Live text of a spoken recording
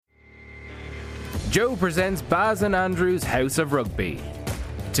Joe presents Baz and Andrew's House of Rugby,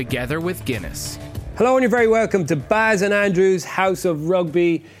 together with Guinness. Hello and you're very welcome to Baz and Andrew's House of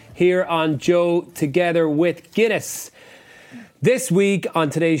Rugby here on Joe, together with Guinness. This week on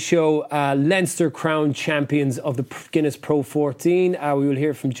today's show, Leinster crowned champions of the Guinness PRO14. We will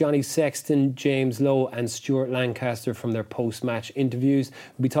hear from Johnny Sexton, James Lowe and Stuart Lancaster from their post-match interviews.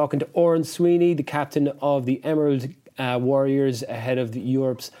 We'll be talking to Oran Sweeney, the captain of the Emerald Warriors, ahead of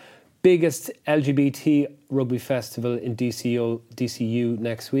Europe's biggest LGBT rugby festival in DCU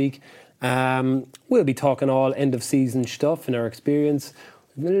next week. We'll be talking all end-of-season stuff in our experience.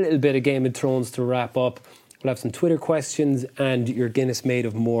 A little bit of Game of Thrones to wrap up. We'll have some Twitter questions and your Guinness Made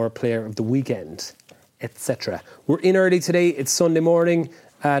of More player of the weekend, etc. We're in early today. It's Sunday morning.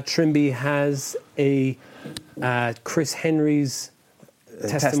 Trimby has a Chris Henry's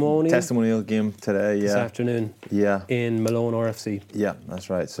testimonial game today, this afternoon. Yeah. In Malone RFC. Yeah,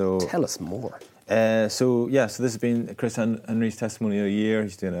 that's right. So tell us more. So this has been Chris Henry's testimonial year.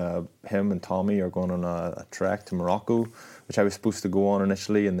 He's doing him and Tommy are going on a trek to Morocco, which I was supposed to go on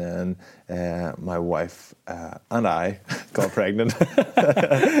initially, and then my wife and I got pregnant.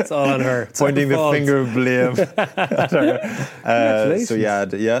 It's all on her. It's pointing the finger of blame at her. Congratulations.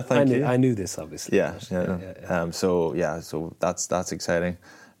 So thank you. I knew this, obviously. Yeah. So that's exciting.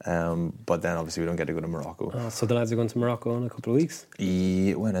 But then obviously we don't get to go to Morocco. So the lads are going to Morocco in a couple of weeks?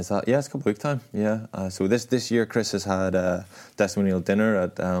 When is that? Yeah, it's a couple of weeks' time. Yeah. So this year Chris has had a testimonial dinner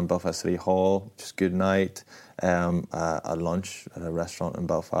at Belfast City Hall, just good night, a lunch at a restaurant in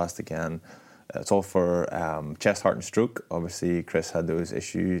Belfast again. It's all for chest, heart and stroke. Obviously Chris had those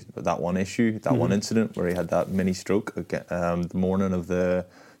issues, one incident where he had that mini stroke the morning of the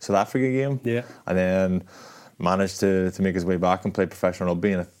South Africa game. Yeah. And then managed to make his way back and play professional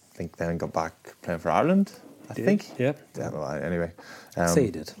rugby, and I think then got back playing for Ireland. I think. Yeah. Anyway. Say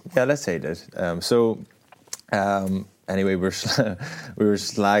he did. Yeah, let's say he did. Anyway, we were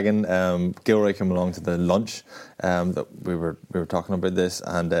slagging. Gilroy came along to the lunch that we were talking about this,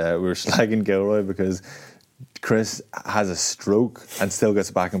 and we were slagging Gilroy because Chris has a stroke and still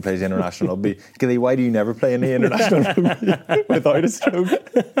gets back and plays international rugby. Gilly, why do you never play any international rugby without a stroke?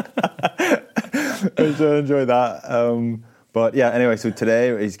 I so enjoy that. But yeah, anyway, so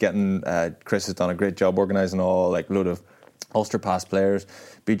today he's getting. Chris has done a great job organising load of Ulster past players.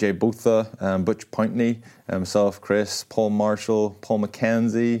 BJ Botha, Butch Pointney, himself, Chris, Paul Marshall, Paul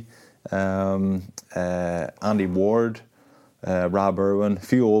McKenzie, Andy Ward, Rob Irwin, a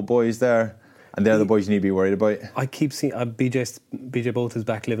few old boys there. And they're the boys you need to be worried about. I keep seeing BJ Botha's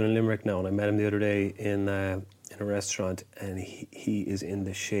back living in Limerick now, and I met him the other day in a restaurant, and he is in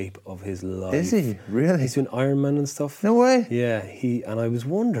the shape of his life. Is he? Really? He's doing Ironman and stuff. No way. Yeah, and I was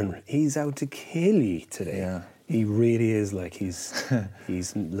wondering, he's out to kill you today. Yeah. He really is, like, he's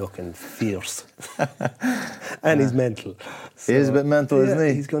looking fierce. And he's mental. So, he is a bit mental, isn't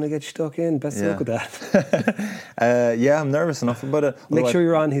he? He's going to get stuck in. Best of luck with that. I'm nervous enough about it. Make sure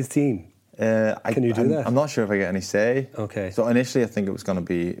you're on his team. Can you do that? I'm not sure if I get any say. Okay. So initially I think it was going to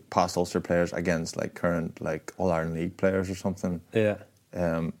be past Ulster players against current All-Ireland League players or something. Yeah.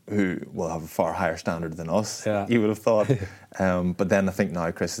 Who will have a far higher standard than us, you would have thought. But then I think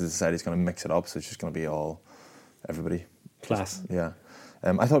now Chris has decided he's going to mix it up, so it's just going to be everybody. Class. Yeah.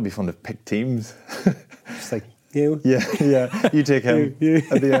 I thought it'd be fun to pick teams. Just like you? Yeah. You take him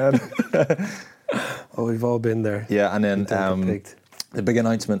at the end. Oh, we've all been there. Yeah, and then the big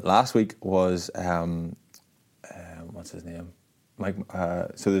announcement last week was, what's his name? Mike.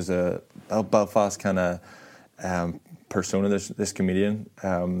 So there's a Belfast kind of persona. There's this comedian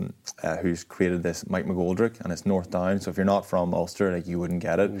who's created this, Mike McGoldrick, and it's North Down. So if you're not from Ulster, you wouldn't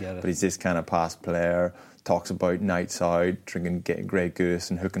get it. But he's this kind of past player, talks about nights out, drinking Grey Goose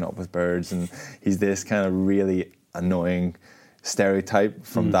and hooking up with birds, and he's this kind of really annoying stereotype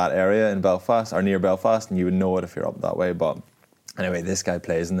from that area in Belfast, or near Belfast, and you would know it if you're up that way. But anyway, this guy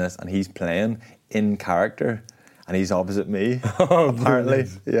plays in this, and he's playing in character, and he's opposite me, apparently.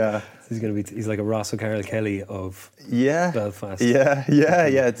 Yeah. He's like a Ross O'Carroll Kelly of Belfast. Yeah.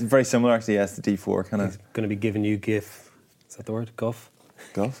 It's very similar, actually. Yes, the D4 kind of. He's going to be giving you GIF. Is that the word? Guff?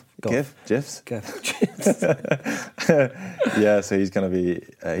 GIF? GIFs? GIFs. Yeah, so he's going to be.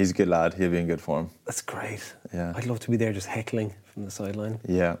 He's a good lad. He'll be in good form. That's great. Yeah. I'd love to be there just heckling from the sideline.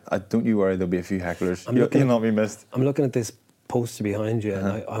 Yeah. Don't you worry. There'll be a few hecklers. You'll not be missed. I'm looking at this poster behind you, and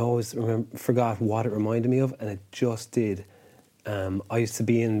I always forgot what it reminded me of, and it just did. I used to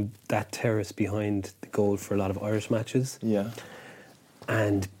be in that terrace behind the goal for a lot of Irish matches. Yeah.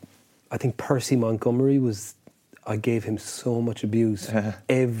 And I think Percy Montgomery I gave him so much abuse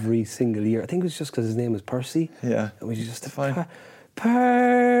every single year. I think it was just because his name was Percy. Yeah. And we just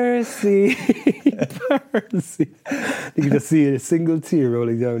Percy, Percy. You can just see a single tear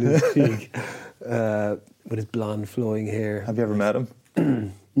rolling down his cheek with his blonde flowing hair. Have you ever met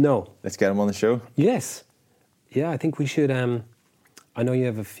him? No. Let's get him on the show. Yes. Yeah, I think we should. I know you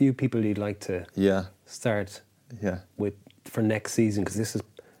have a few people you'd like to start with for next season, because this is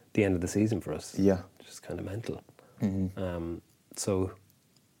the end of the season for us. Yeah. Just kind of mental. Mm-hmm. So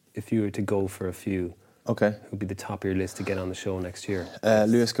if you were to go for a few, okay, who'd be the top of your list to get on the show next year?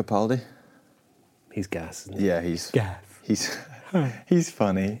 Lewis Capaldi. He's gas, isn't he? Yeah, he's gas. He's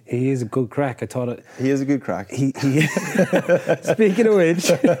funny. He is a good crack. I thought it. He is a good crack. He Speaking of which,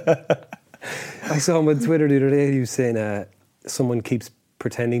 I saw him on Twitter the other day. He was saying someone keeps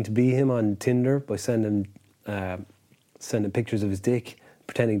pretending to be him on Tinder by sending pictures of his dick,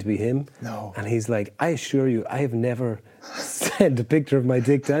 pretending to be him. No. And he's like, I assure you, I have never sent a picture of my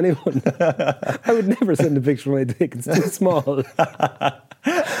dick to anyone. I would never send a picture of my dick. It's too small.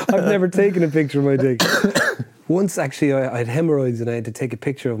 I've never taken a picture of my dick. Once, actually, I had hemorrhoids and I had to take a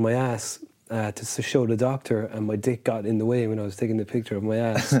picture of my ass to show the doctor, and my dick got in the way when I was taking the picture of my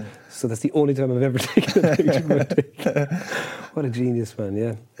ass. So that's the only time I've ever taken a picture of my dick. What a genius, man,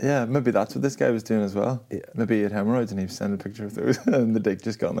 yeah. Yeah, maybe that's what this guy was doing as well. Yeah. Maybe he had hemorrhoids and he was sending a picture of those and the dick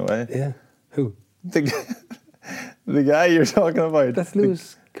just got in the way. Yeah. Who? The guy you're talking about. That's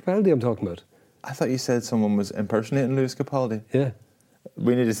Lewis Capaldi I'm talking about. I thought you said someone was impersonating Lewis Capaldi. Yeah.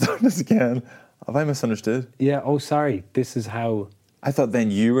 We need to start this again. Have I misunderstood? Yeah, oh, sorry. This is how... I thought then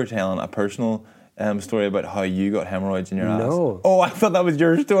you were telling a personal story about how you got hemorrhoids in your ass. No. Oh, I thought that was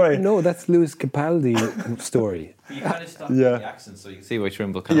your story. No, that's Lewis Capaldi's story. You kind of stopped the accent so you can see which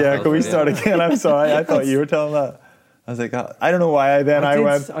Rimble kind of can we start again? I'm sorry. I thought you were telling that. I was like, I don't know why I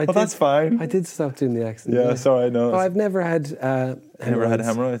went, that's fine. I did stop doing the accent. Yeah, sorry, no. Oh, I've never had hemorrhoids. Never had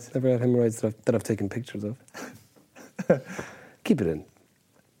hemorrhoids? Never had hemorrhoids that I've taken pictures of. Keep it in.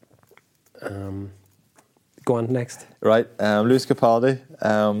 Go on, next. Right, Lewis Capaldi,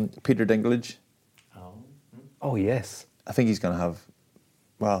 Peter Dinklage. Oh, yes. I think he's going to have,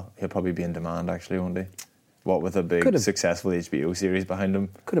 well, he'll probably be in demand, actually, won't he? What, with a big, successful HBO series behind him.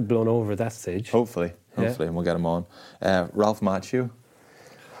 Could have blown over at that stage. Hopefully, and we'll get him on. Ralph Macchio.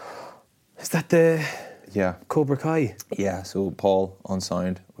 Is that the Cobra Kai? Yeah, so Paul on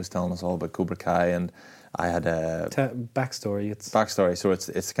sound was telling us all about Cobra Kai, and I had a backstory. So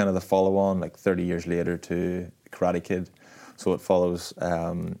it's kind of the follow-on, like 30 years later to Karate Kid. So it follows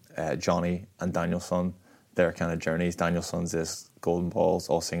Johnny and Daniel-san, their kind of journeys. Daniel-san's this golden balls,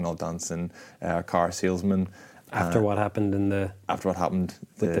 all singing, all dancing, car salesman. After what happened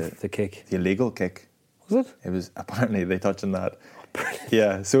with the kick, the illegal kick. Was it? It was, apparently they touched on that.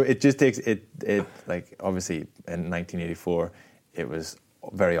 Yeah, so it just takes it like, obviously in 1984 it was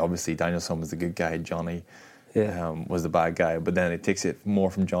very obviously Daniel-san was the good guy, Johnny was the bad guy, but then it takes it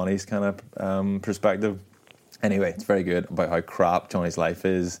more from Johnny's kind of perspective. Anyway, it's very good about how crap Johnny's life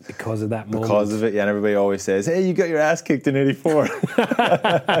is. Because of that moment. Because of it, yeah, and everybody always says, hey, you got your ass kicked in 84.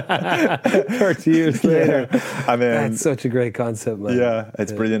 30 years later. I mean, that's such a great concept, man. Yeah,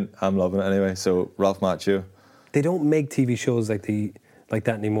 it's brilliant. I'm loving it anyway. So, Ralph Macchio. They don't make TV shows like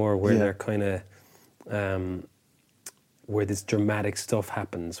that anymore, where they're kind of... where this dramatic stuff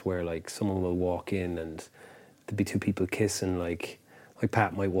happens, where like someone will walk in and there'll be two people kissing, like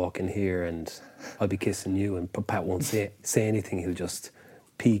Pat might walk in here and I'll be kissing you, and Pat won't say anything. He'll just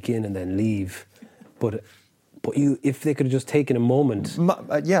peek in and then leave. But if they could have just taken a moment,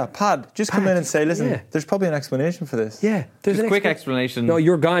 Pat, come in and say, listen, there's probably an explanation for this. Yeah, there's a quick explanation. No,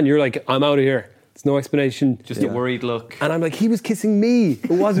 you're gone. You're like, I'm out of here. There's no explanation. Just a worried look. And I'm like, he was kissing me. It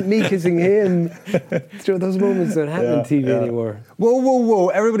wasn't me kissing him. Those moments don't happen on TV anymore. Whoa.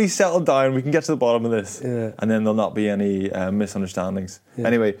 Everybody settle down. We can get to the bottom of this. Yeah. And then there'll not be any misunderstandings. Yeah.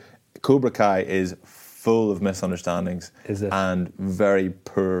 Anyway, Cobra Kai is full of misunderstandings. Is it? And very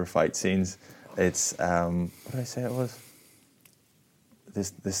poor fight scenes. It's, what did I say it was?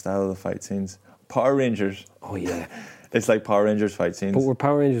 This style of the fight scenes. Power Rangers. Oh, yeah. It's like Power Rangers fight scenes. But where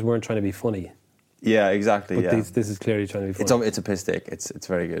Power Rangers weren't trying to be funny. Yeah, exactly. But this is clearly trying to be funny. It's a piss take. It's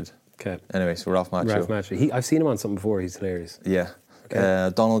very good. Okay. Anyway, so Ralph Macchio. I've seen him on something before. He's hilarious. Yeah.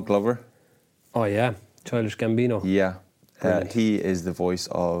 Okay. Donald Glover. Oh yeah, Childish Gambino. Yeah. He is the voice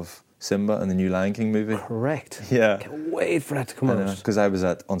of Simba in the new Lion King movie. Correct. Yeah. Can't wait for that to come out. Because I was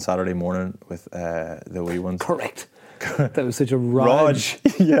on Saturday morning with the wee ones. Correct. That was such a Raj.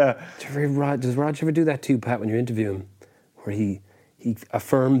 Yeah. Does Raj ever do that too, Pat, when you interview him, where he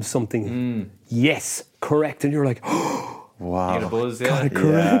affirms something? Yes, correct, and you're like, oh, wow. You get a buzz, got it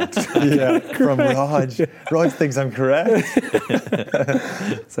correct. Yeah. From Raj. Raj thinks I'm correct.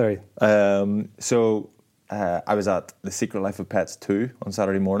 Sorry. So I was at The Secret Life of Pets 2 on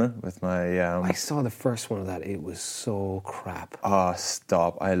Saturday morning with my... I saw the first one of that. It was so crap. Oh,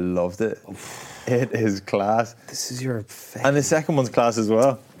 stop. I loved it. It is class. This is your... And the second one's class as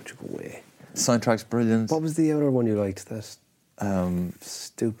well. Go away. The soundtrack's brilliant. What was the other one you liked? That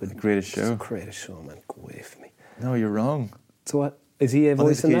stupid... Greatest Show. Greatest Show, man. Go away from me. No, you're wrong. So what? Is he a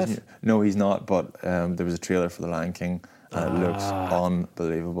voice in that? No, he's not, but there was a trailer for The Lion King and it looks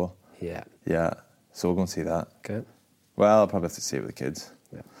unbelievable. Yeah. Yeah. So we'll go and see that. Okay. Well, I'll probably have to see it with the kids.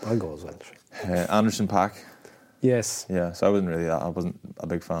 Yeah, I'll go as well. Anderson .Paak. Yes. Yeah, so I wasn't a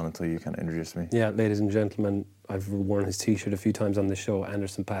big fan until you kind of introduced me. Yeah, ladies and gentlemen, I've worn his T-shirt a few times on the show.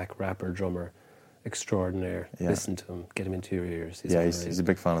 Anderson .Paak, rapper, drummer, extraordinaire. Yeah. Listen to him, get him into your ears. He's a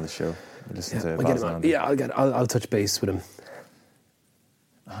big fan of the show. Listen to I'll get him on. Yeah, I'll touch base with him.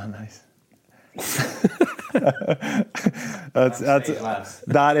 Oh, nice. That's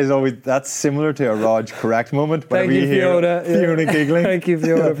similar to a Raj correct moment. Thank you, Fiona. Fiona giggling. Thank you,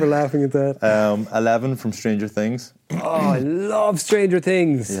 Fiona, for laughing at that. 11 from Stranger Things. Oh, I love Stranger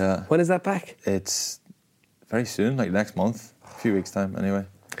Things. Yeah. When is that back? It's very soon, like next month, a few weeks' time anyway.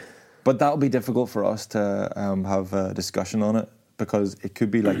 But that'll be difficult for us to have a discussion on it because it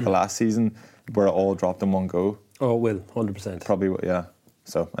could be like the last season where it all dropped in one go. Oh, it will, 100%. Probably, yeah.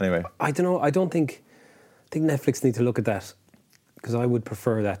 So anyway, I don't know. I think Netflix need to look at that because I would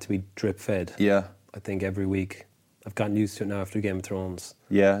prefer that to be drip fed. Yeah. I think every week. I've gotten used to it now after Game of Thrones.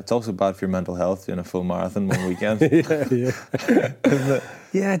 Yeah, it's also bad for your mental health doing a full marathon one weekend.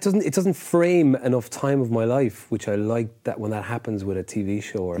 Yeah, it doesn't frame enough time of my life, which I like that when that happens with a TV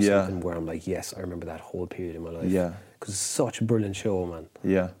show or something where I'm like, yes, I remember that whole period in my life. Yeah. Because it's such a brilliant show, man.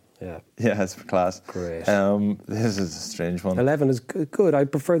 Yeah. Yeah. Yeah, it's class. Great. This is a strange one. 11 is good. I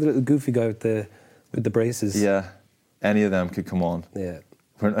prefer the little goofy guy with the braces. Yeah. Any of them could come on. Yeah.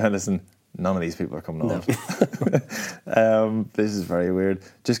 Listen, none of these people are coming on. This is very weird.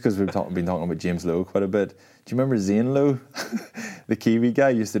 Just because we've been talking about James Lowe quite a bit. Do you remember Zane Lowe? The Kiwi guy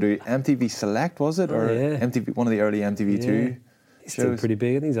used to do MTV Select, was it? Or MTV, one of the early MTV2 He's still pretty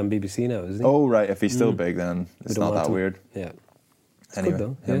big. I think he's on BBC now, isn't he? Oh, right. If he's still big, then it's not that weird. Yeah. It's anyway,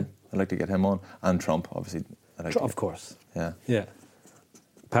 good though. Yeah. I'd like to get him on. And Trump, obviously. Of course. Yeah. Yeah.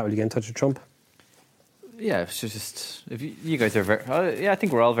 Pat, will you get in touch with Trump? Yeah, it's just if you guys are I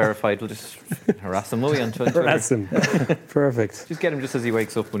think we're all verified. We'll just harass him, will we, on Twitter? Harass him. Perfect. Just get him just as he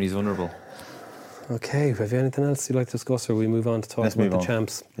wakes up when he's vulnerable. Okay, have you anything else you'd like to discuss, or we move on to talk about the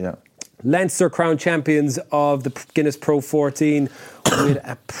champs? Yeah. Leinster crowned champions of the Guinness PRO14 with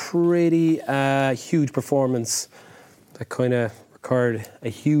a pretty huge performance that kind of required a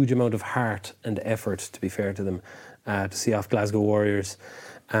huge amount of heart and effort, to be fair to them, to see off Glasgow Warriors.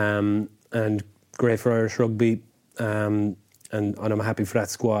 And great for Irish rugby. And I'm happy for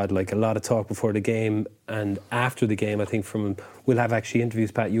that squad. Like, a lot of talk before the game and after the game, I think we'll have actually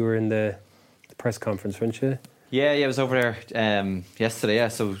interviews. Pat, you were in the press conference, weren't you? Yeah, I was over there yesterday,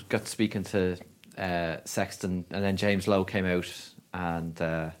 so got speaking to Sexton, and then James Lowe came out,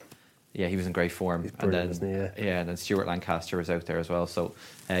 and he was in great form. He's brilliant, and then, isn't he? and then Stuart Lancaster was out there as well, so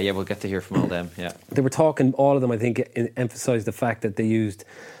we'll get to hear from all them, They were talking, all of them, I think, emphasised the fact that they used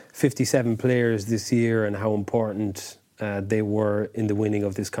 57 players this year and how important they were in the winning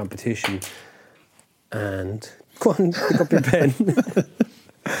of this competition. And go on, pick up your pen.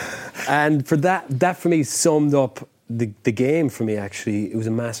 And for that for me summed up the game for me, actually. It was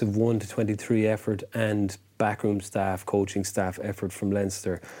a massive 1-23 effort and backroom staff, coaching staff effort from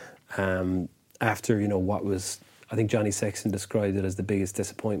Leinster. After, what was, I think Johnny Sexton described it as the biggest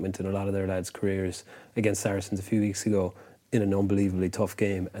disappointment in a lot of their lads' careers against Saracens a few weeks ago in an unbelievably tough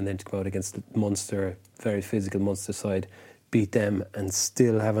game, and then to come out against Munster, very physical Munster side, beat them and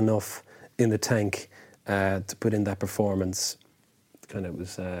still have enough in the tank to put in that performance.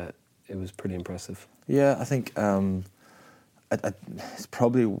 It was pretty impressive. Yeah, I think it's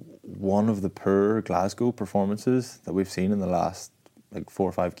probably one of the poor Glasgow performances that we've seen in the last 4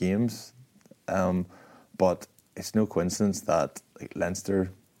 or 5 games. But it's no coincidence that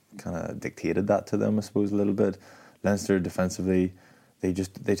Leinster kind of dictated that to them, I suppose, a little bit. Leinster defensively, they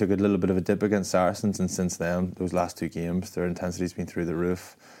took a little bit of a dip against Saracens, and since then, those last 2 games, their intensity's been through the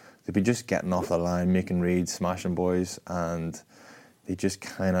roof. They've been just getting off the line, making reads, smashing boys, and they just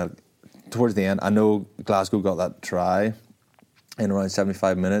kind of, towards the end, I know Glasgow got that try in around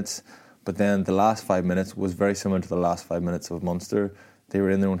 75 minutes, but then the last 5 minutes was very similar to the last 5 minutes of Munster. They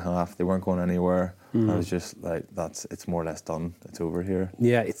were in their own half, they weren't going anywhere. I was just like, it's more or less done, it's over here.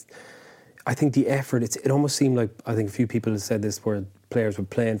 Yeah, I think the effort, it almost seemed like, I think a few people have said this, where players were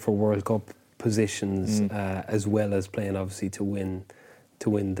playing for World Cup positions as well as playing, obviously, to win to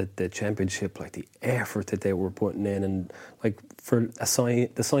win the championship, like the effort that they were putting in, and like for the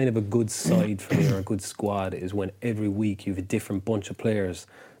sign of a good side for me, or a good squad, is when every week you have a different bunch of players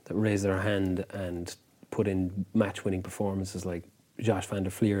that raise their hand and put in match-winning performances, like Josh van der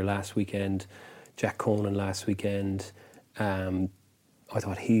Fleer last weekend, Jack Conan last weekend. I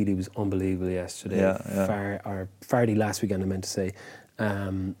thought Healy was unbelievable yesterday. Fardy last weekend, I meant to say.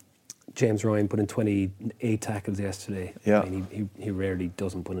 James Ryan put in 28 tackles yesterday. Yeah. I mean, he rarely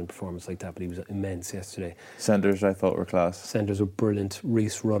doesn't put in a performance like that, but he was immense yesterday. Centres, I thought, were class. Centres were brilliant.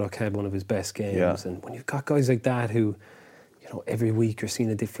 Reece Ruddock had one of his best games. Yeah. And when you've got guys like that who, every week you're seeing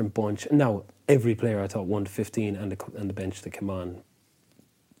a different bunch. And now, every player, I thought, 1 to 15 and the bench that came on,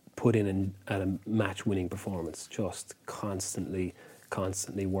 put in a match-winning performance, just constantly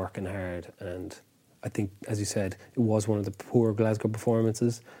working hard. And I think, as you said, it was one of the poor Glasgow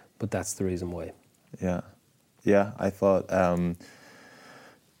performances, but that's the reason why. Yeah, I thought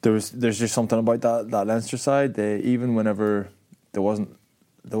there's just something about that Leinster side. Even whenever there wasn't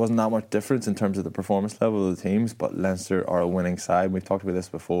that much difference in terms of the performance level of the teams, but Leinster are a winning side. We've talked about this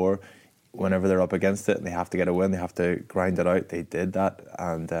before. Whenever they're up against it and they have to get a win, they have to grind it out. They did that,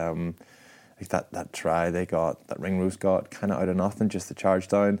 and like that try they got, that Ringrose got, kind of out of nothing, just to charge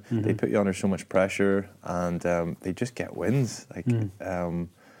down. Mm-hmm. They put you under so much pressure, and they just get wins.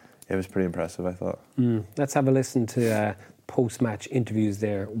 It was pretty impressive, I thought. Let's have a listen to post-match interviews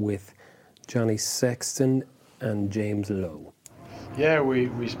there with Johnny Sexton and James Lowe. Yeah,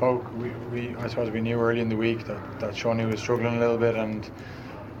 we spoke. I suppose we knew early in the week that Shawnee was struggling a little bit, and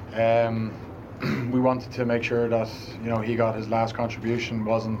we wanted to make sure that he got his last contribution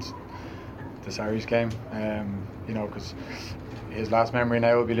wasn't the Sarries game. Because his last memory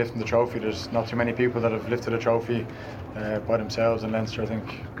now will be lifting the trophy. There's not too many people that have lifted a trophy by themselves in Leinster. I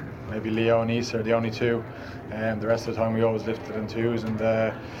think maybe Leo and Issa are the only two. The rest of the time we always lifted in twos,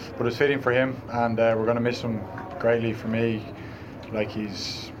 but it's fitting for him, and we're going to miss him greatly. For me, like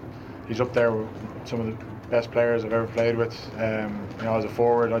he's up there with some of the best players I've ever played with. As a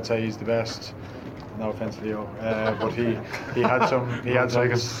forward, I'd say he's the best. No offense, Leo, but he had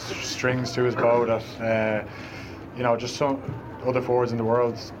like strings to his bow that just some other forwards in the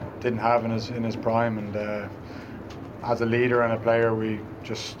world didn't have in his prime. And as a leader and a player, we're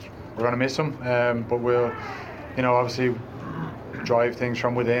going to miss him. But we'll, obviously drive things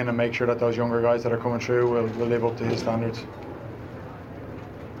from within and make sure that those younger guys that are coming through will live up to his standards.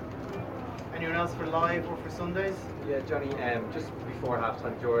 Anyone else for live or for Sundays? Yeah, Johnny, just before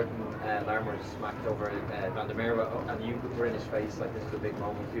half-time, Jordan Larmour smacked over Van der Merwe, and you were in his face like this is a big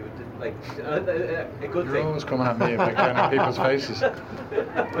moment for you. A good You're thing. always coming at me about getting in people's faces.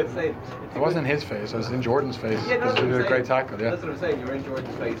 It wasn't in his face, I was in Jordan's face. Yeah, because he did a great tackle, yeah. That's what I'm saying, you were in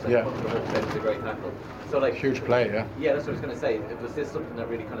Jordan's face, and yeah. It was a great tackle. So, like, huge play, yeah. Yeah, that's what I was going to say. Was this something that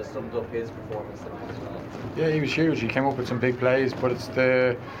really kind of summed up his performance tonight as well? Yeah, he was huge. He came up with some big plays, but it's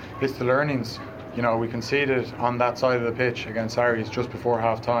the learnings. We conceded on that side of the pitch against Sarries just before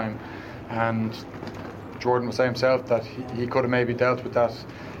half time, and Jordan will say himself that he could have maybe dealt with that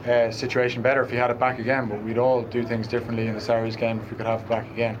situation better if he had it back again, but we'd all do things differently in the Sarries game if we could have it back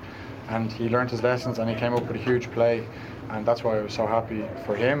again. And he learnt his lessons, and he came up with a huge play, and that's why I was so happy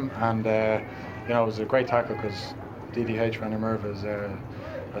for him. And it was a great tackle, because DDH Van der Merwe is a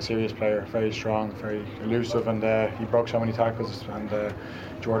serious player, very strong, very elusive, and he broke so many tackles, and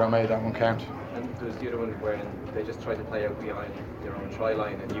Jordan made that one count. And there was the other one where they just tried to play out behind their own try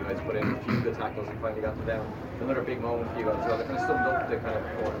line, and you guys put in a few good tackles and finally got them down. Another big moment for you guys as well. That kind of summed up the kind of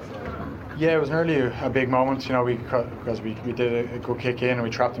performance. Yeah, it was nearly a big moment, because we did a good kick in and we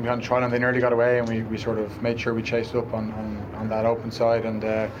trapped them behind the try line. They nearly got away, and we sort of made sure we chased up on that open side. And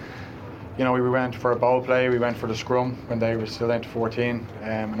we went for a ball play. We went for the scrum when they were still down to 14,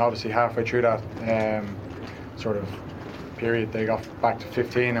 and obviously halfway through that sort of period, they got back to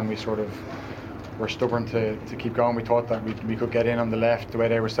 15, and we sort of were stubborn to keep going. We thought that we could get in on the left the way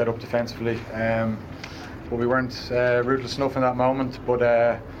they were set up defensively, but we weren't ruthless enough in that moment. But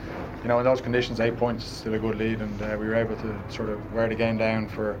in those conditions, 8 points is still a good lead, and we were able to sort of wear the game down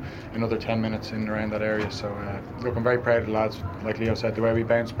for another 10 minutes in and around that area. So look, I'm very proud of the lads. Like Leo said, the way we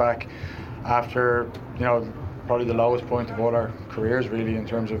bounced back after probably the lowest point of all our careers, really, in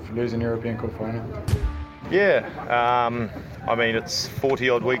terms of losing European Cup final. Yeah, it's 40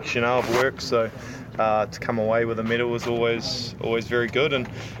 odd weeks, of work, so to come away with a medal was always very good. And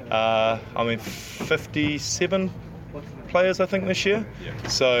 57 players, I think, this year.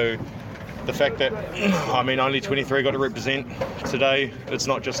 So the fact that only 23 got to represent today, it's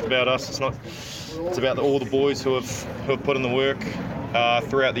not just about us. It's about all the boys who have put in the work.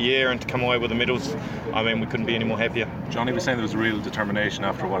 throughout the year, and to come away with the medals, I mean, we couldn't be any more happier. Johnny was saying there was real determination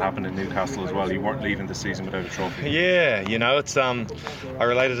after what happened in Newcastle as well. You weren't leaving the season without a trophy. Yeah, it's I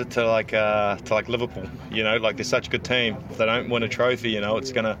related it to like Liverpool. Like they're such a good team. If they don't win a trophy,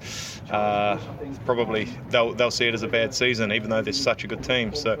 it's gonna probably they'll see it as a bad season, even though they're such a good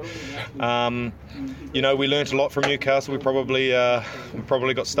team. So, we learnt a lot from Newcastle. We probably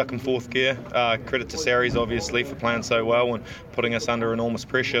got stuck in fourth gear. Credit to Sarries, obviously, for playing so well and putting us under enormous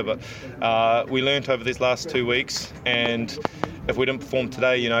pressure. But we learnt over these last 2 weeks, and if we didn't perform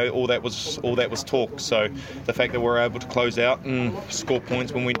today, all that was talk. So the fact that we were able to close out and score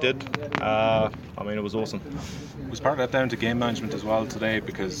points when we did, it was awesome. Was part of that down to game management as well today,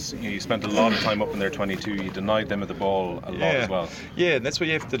 because you spent a lot of time up in their 22, you denied them of the ball a lot as well. Yeah, and that's what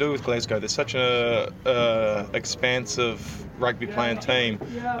you have to do with Glasgow. They're such a expansive rugby playing team.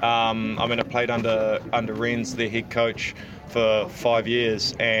 I played under Renz, their head coach, for 5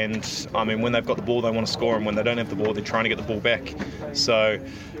 years, and when they've got the ball they want to score, and when they don't have the ball they're trying to get the ball back. So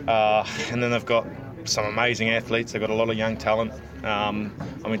and then they've got some amazing athletes. They've got a lot of young talent.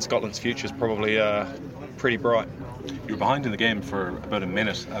 Scotland's future is probably pretty bright. You were behind in the game for about a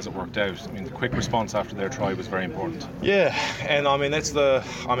minute as it worked out. The quick response after their try was very important. Yeah, and that's the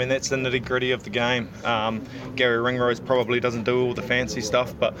nitty-gritty of the game. Gary Ringrose probably doesn't do all the fancy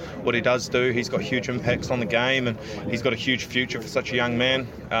stuff, but what he does do, he's got huge impacts on the game, and he's got a huge future for such a young man.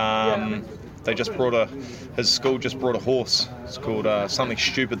 They just his school just brought a horse. It's called Something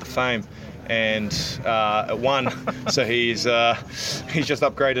Stupid the Fame. And it won, so he's just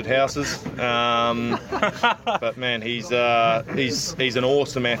upgraded houses. But man, he's an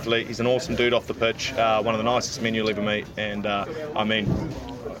awesome athlete. He's an awesome dude off the pitch. One of the nicest men you'll ever meet. And that's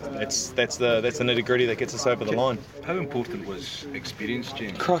the nitty gritty that gets us over the line. How important was experience,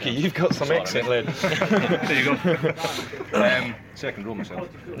 James? Crocky, you've got some accent, lad. There you go. Second row myself.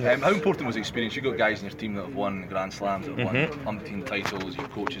 How important was experience? You've got guys in your team that have won Grand Slams, that have won umpteen titles. Your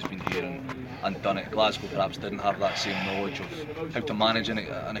coach has been here and done it. Glasgow perhaps didn't have that same knowledge of how to manage an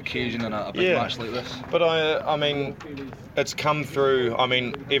occasion in a big match like this. But it's come through.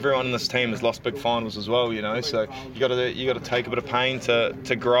 Everyone in this team has lost big finals as well. So you got to take a bit of pain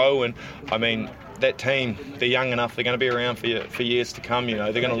to grow. And that team, they're young enough. They're going to be around for years to come.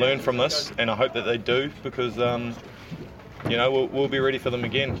 They're going to learn from this, and I hope that they do, because we'll be ready for them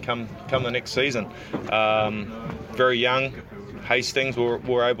again come the next season. Very young. Hastings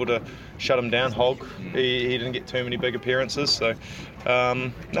were able to shut him down. Hogg, he didn't get too many big appearances. So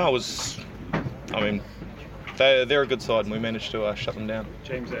they're a good side, and we managed to shut them down.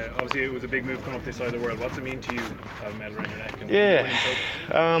 James, obviously it was a big move coming up this side of the world. What's it mean to you to have a medal around your neck?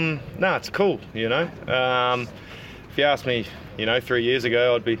 It's cool. If you asked me, 3 years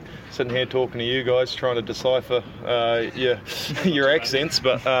ago, I'd be sitting here talking to you guys trying to decipher your accents,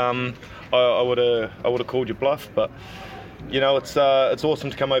 but I would have called you bluff. But it's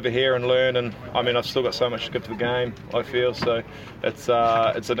awesome to come over here and learn, and I've still got so much to give to the game, I feel. So it's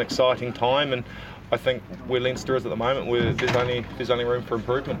an exciting time, and I think where Leinster is at the moment, there's only room for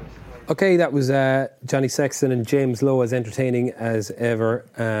improvement. Okay, that was Johnny Sexton and James Lowe, as entertaining as ever.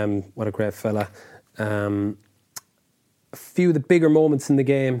 What a great fella. A few of the bigger moments in the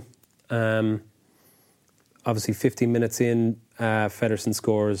game. Obviously, 15 minutes in, Feddersen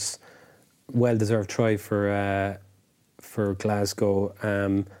scores. Well-deserved try for Glasgow,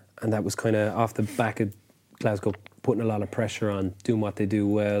 and that was kind of off the back of Glasgow putting a lot of pressure on, doing what they do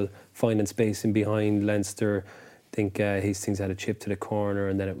well, finding space in behind Leinster. I think Hastings had a chip to the corner,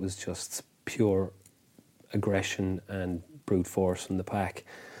 and then it was just pure aggression and brute force from the pack.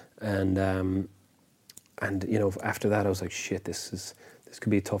 And after that I was like, shit, this could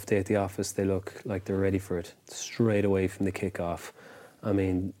be a tough day at the office. They look like they're ready for it straight away from the kick-off.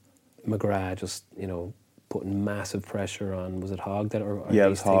 McGrath just, putting massive pressure on, was it Hogg or yeah, Hastings? It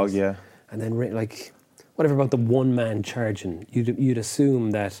was Hogg, yeah. And then whatever about the one man charging, you'd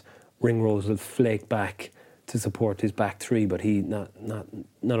assume that Ringrose would flake back to support his back three, but he not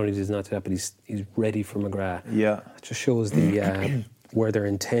only does he not do that, but he's ready for McGrath. Yeah, it just shows the where their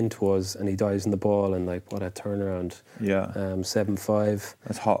intent was, and he dives in the ball, and what a turnaround. Yeah, 7-5.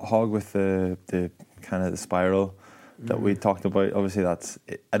 That's Hogg with the kind of the spiral that we talked about. Obviously,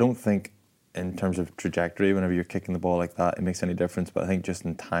 I don't think in terms of trajectory, whenever you're kicking the ball like that, it makes any difference. But I think just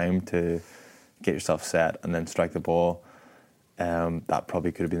in time to get yourself set and then strike the ball, that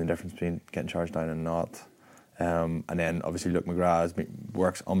probably could have been the difference between getting charged down and not. And then obviously Luke McGrath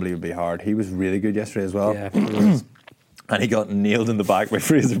works unbelievably hard. He was really good yesterday as well. Yeah, he was. and he got nailed in the back by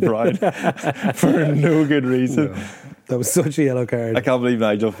Fraser Brown for no good reason. No. That was such a yellow card. I can't believe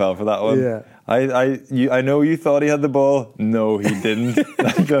Nigel fell for that one. Yeah. I know you thought he had the ball. No, he didn't.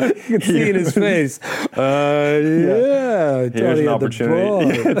 You could see in his face. I thought Here's he an had the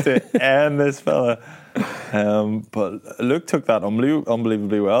opportunity ball. to end this fella. But Luke took that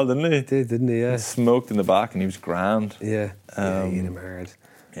unbelievably well, didn't he? He did, didn't he? Yeah. Smoked in the back, and he was grand. Yeah. He hit him hard.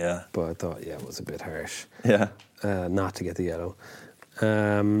 Yeah. But I thought, it was a bit harsh. Yeah. Not to get the yellow.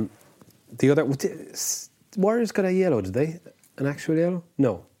 The other Warriors got a yellow, did they? An actual yellow?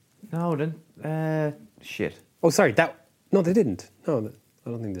 No. No, then. Shit. Oh, sorry. No, they didn't. No, I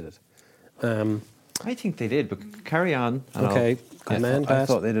don't think they did. I think they did, but carry on. Okay, good man, I Pat.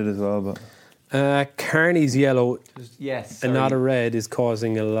 thought they did as well, but Carney's yellow yes, and not a red is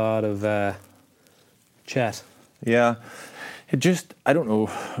causing a lot of chat. yeah, it just, I don't know,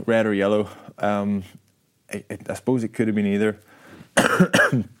 red or yellow. I suppose it could have been either.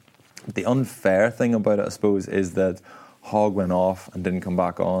 The unfair thing about it, I suppose, is that Hogg went off and didn't come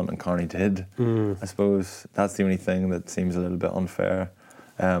back on, and Carney did. I suppose that's the only thing that seems a little bit unfair.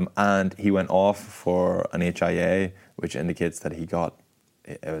 And he went off for an HIA, which indicates that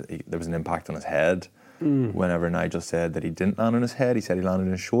there was an impact on his head. Whenever Nigel said that he didn't land on his head, he said he landed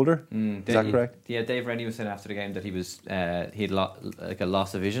on his shoulder. Is that correct? Yeah, Dave Rennie was saying after the game that he had like a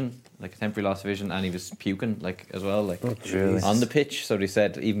loss of vision, like a temporary loss of vision, and he was puking like as well, like on the pitch. So they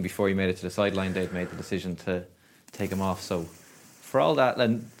said even before he made it to the sideline, they'd made the decision to take him off. So for all that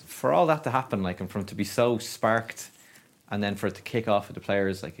to happen, like, and for him to be so sparked, and then for it to kick off with the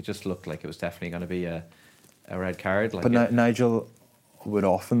players, like, it just looked like it was definitely going to be a red card. Like, but Nigel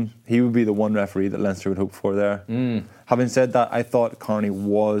he would be the one referee that Leinster would hope for there. Having said that, I thought Carney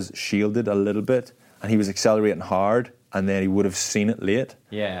was shielded a little bit, and he was accelerating hard, and then he would have seen it late.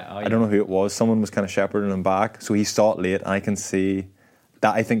 Yeah. I don't know who it was. Someone was kind of shepherding him back, so he saw it late, and I can see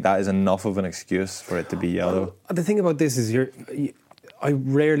that. I think that is enough of an excuse for it to be yellow. The thing about this is I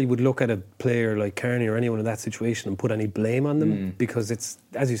rarely would look at a player like Carney or anyone in that situation and put any blame on them, because it's,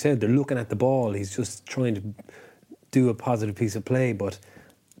 as you said, they're looking at the ball. He's just trying to do a positive piece of play, but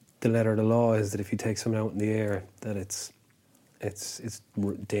the letter of the law is that if you take someone out in the air, that it's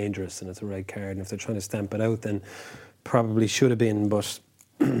dangerous and it's a red card. And if they're trying to stamp it out, then probably should have been. But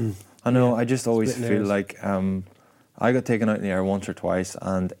I know. I just always feel like I got taken out in the air once or twice,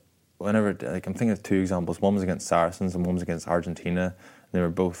 and whenever, like, I'm thinking of two examples. One was against Saracens and one was against Argentina. They were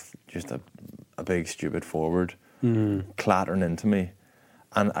both just a big stupid forward clattering into me,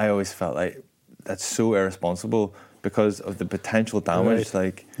 and I always felt like that's so irresponsible because of the potential damage. Right.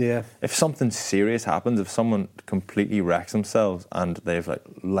 Like, yeah, if something serious happens, if someone completely wrecks themselves and they've like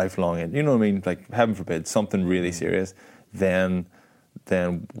lifelong, you know what I mean, like, heaven forbid, something really serious, then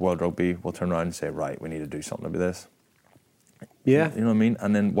World Rugby will turn around and say, right, we need to do something about this. Yeah. You know what I mean?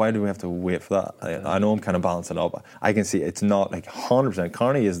 And then why do we have to wait for that? I know I'm kind of balancing up. I can see it's not like 100%.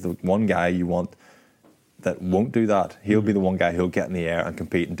 Carney is the one guy you want that won't do that. He'll be the one guy who'll get in the air and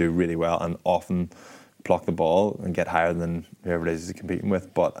compete and do really well and often block the ball and get higher than whoever it is he's competing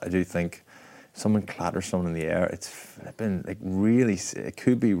with. But I do think if someone clatters someone in the air, it's flipping, like, really, it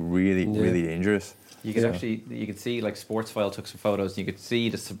could be really, really dangerous. You could see, like, Sportsfile took some photos, and you could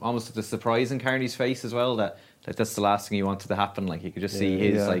see almost the surprise in Carney's face as well, that that's the last thing you wanted to happen. Like, you could just see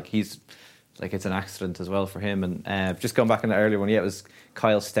he's like, it's an accident as well for him. And just going back in the earlier one, it was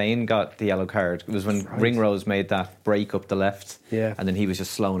Kyle Steyn got the yellow card. It was when Ringrose made that break up the left, and then he was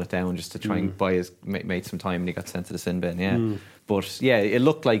just slowing it down just to try and buy his mate some time, and he got sent to the sin bin. But it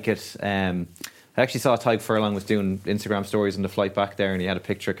looked like it. I actually saw Tyg Furlong was doing Instagram stories on the flight back there, and he had a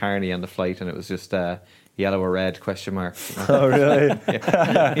picture of Carney on the flight, and it was just yellow or red ? Oh, really?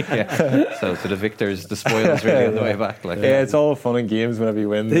 Yeah. So the victors, the spoils really on the way back. Like, it's all fun and games whenever you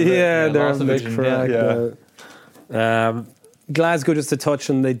win. They're a big frag. Glasgow, just a touch,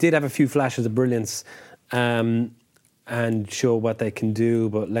 and they did have a few flashes of brilliance and show what they can do,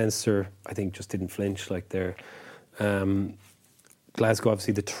 but Leinster, I think, just didn't flinch. Like, they're Glasgow,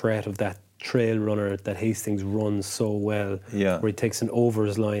 obviously, the threat of that trail runner that Hastings runs so well, where he takes an over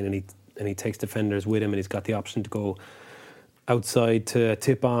his line and he takes defenders with him, and he's got the option to go outside to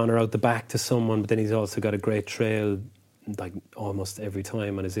tip on or out the back to someone, but then he's also got a great trail, like, almost every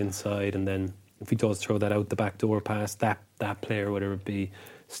time on his inside. And then if he does throw that out the back door pass, that player, whether it be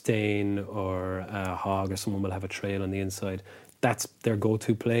Steyn or Hogg or someone, will have a trail on the inside. That's their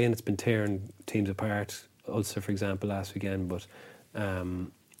go-to play, and it's been tearing teams apart. Ulster, for example, last weekend, but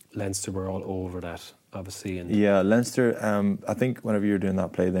Leinster were all over that, obviously. And Leinster, I think whenever you're doing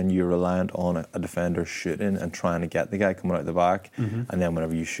that play, then you're reliant on a defender shooting and trying to get the guy coming out the back, and then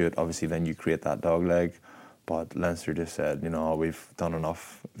whenever you shoot, obviously then you create that dog leg. But Leinster just said, we've done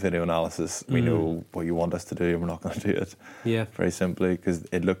enough video analysis. We know what you want us to do, and we're not going to do it. Yeah. Very simply, because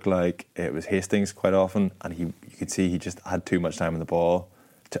it looked like it was Hastings quite often, and you could see he just had too much time on the ball,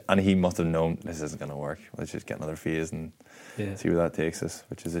 and he must have known this isn't going to work. Let's just get another phase and see where that takes us,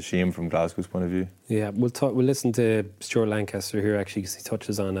 which is a shame from Glasgow's point of view. Yeah, we'll listen to Stuart Lancaster here actually, because he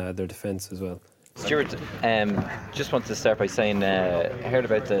touches on their defence as well. Stuart, just wanted to start by saying, I heard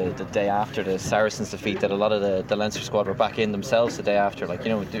about the day after the Saracens defeat that a lot of the Leinster squad were back in themselves the day after. Like,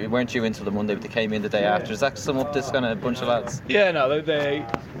 they weren't due until the Monday, but they came in the day after. Does that sum up this kind of bunch of lads? Yeah, no, they're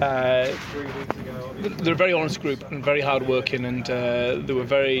a very honest group and very hard working, and they were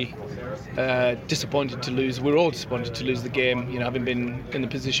very disappointed to lose. We were all disappointed to lose the game, having been in the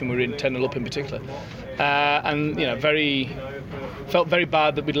position we were in, 10-0 up in particular, and felt very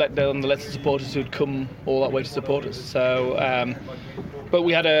bad that we'd let down the Leicester supporters who'd come all that way to support us. So, but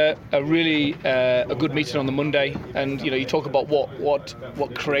we had a really a good meeting on the Monday, and you talk about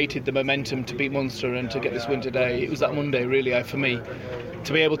what created the momentum to beat Munster and to get this win today. It was that Monday really for me,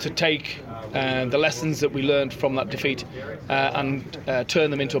 to be able to take the lessons that we learned from that defeat and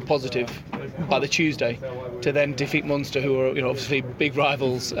turn them into a positive by the Tuesday, to then defeat Munster, who are obviously big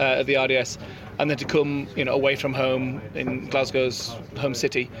rivals at the RDS, and then to come away from home in Glasgow's home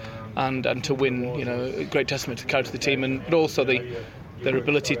city and to win, a great testament to the character of the team, and but also their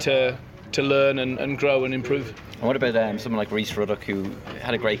ability to learn and grow and improve. And what about someone like Rhys Ruddock, who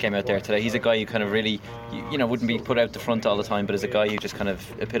had a great game out there today? He's a guy who kind of really, wouldn't be put out the front all the time, but is a guy who just kind of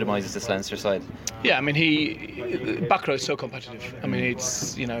epitomises this Leinster side. Yeah, I mean, back row is so competitive. I mean,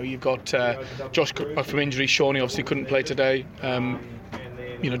 it's, you've got Josh back from injury. Shawnee obviously couldn't play today.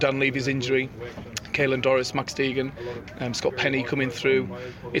 Dan Levy's injury. Caelan Doris, Max Deegan, Scott Penny coming through.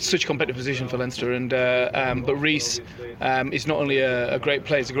 It's such a competitive position for Leinster, and but Rhys is not only a great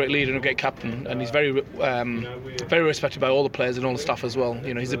player, he's a great leader and a great captain, and he's very respected by all the players and all the staff as well.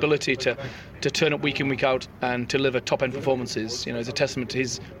 His ability to turn up week in, week out and to deliver top end performances, is a testament to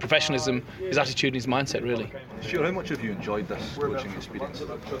his professionalism, his attitude and his mindset, really. Sure, how much have you enjoyed this coaching experience?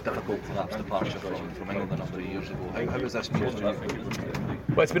 Difficult perhaps departure from England a number of years ago. How has this been for you?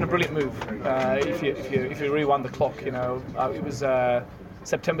 Well, it's been a brilliant move. If you rewind the clock, it was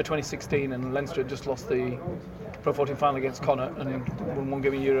September 2016, and Leinster had just lost the PRO14 final against Connacht and won one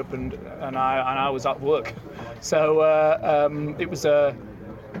game in Europe, and I was at work. So it was a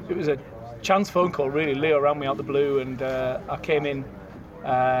chance phone call, really. Leo rang me out the blue, and I came in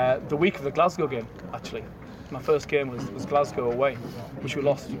the week of the Glasgow game, actually. My first game was Glasgow away, which we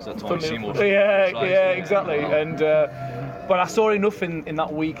lost. Yeah, exactly. And but I saw enough in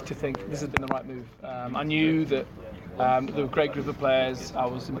that week to think this has been the right move. I knew that there were a great group of players. I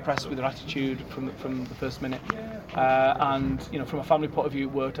was impressed with their attitude from the first minute. And from a family point of view,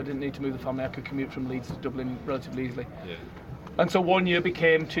 it worked. I didn't need to move the family. I could commute from Leeds to Dublin relatively easily. Yeah. And so 1 year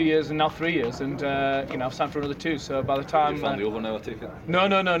became 2 years, and now 3 years, and I've signed for another 2. So by the time family over now, I take it. No.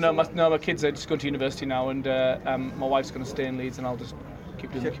 My kids are just going to university now, and my wife's going to stay in Leeds, and I'll just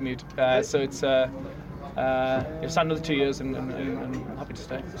keep doing the commute. So it's signed another 2 years, and I'm happy to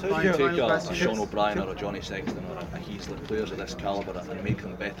stay. So how do you take a Sean O'Brien or a Johnny Sexton or a Heaslip, players of this calibre, and make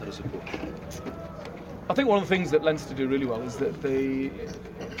them better as a coach? I think one of the things that Leinster do really well is that the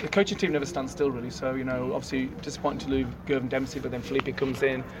coaching team never stands still, really. So, obviously disappointing to lose Gervin Dempsey, but then Felipe comes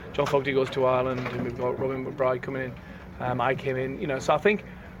in, John Fogarty goes to Ireland, and we've got Robin McBride coming in. I came in, so I think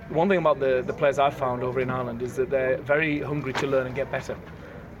one thing about the players I've found over in Ireland is that they're very hungry to learn and get better,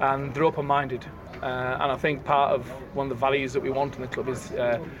 and they're open-minded. And I think part of one of the values that we want in the club is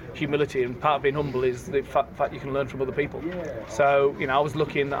humility, and part of being humble is the fact you can learn from other people. So, I was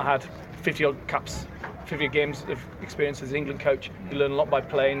lucky in that I had 50-odd caps, 50 games of experience as an England coach. You learn a lot by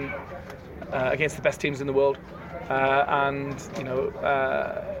playing against the best teams in the world, and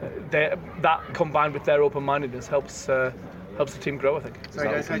that combined with their open-mindedness helps the team grow, I think. Sorry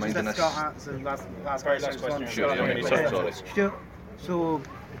guys, I just let Scott answer last question. Sure. So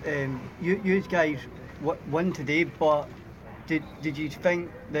you guys won today, but did you think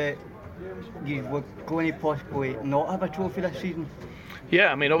that you were going to possibly not have a trophy this season?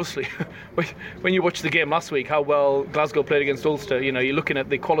 Yeah, I mean, obviously, when you watch the game last week, how well Glasgow played against Ulster, you're looking at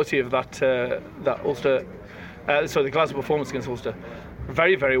the quality of that Ulster, the Glasgow performance against Ulster.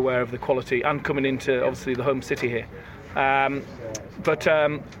 Very, very aware of the quality, and coming into, obviously, the home city here. But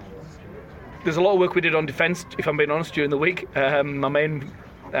there's a lot of work we did on defence, if I'm being honest, during the week. My main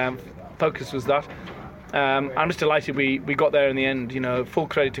focus was that. I'm just delighted we got there in the end. Full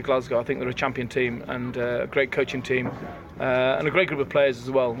credit to Glasgow. I think they're a champion team and a great coaching team. And a great group of players as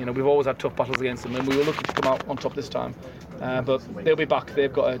well. We've always had tough battles against them, and we were lucky to come out on top this time. But they'll be back.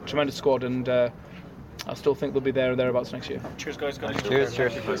 They've got a tremendous squad, and I still think they'll be there or thereabouts next year. Cheers, guys. Cheers.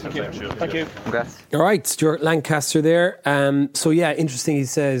 Thank you. Congrats. All right, Stuart, Lancaster there. So yeah, interesting. He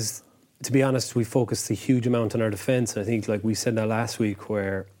says, to be honest, we focused a huge amount on our defence, and I think, like we said that last week,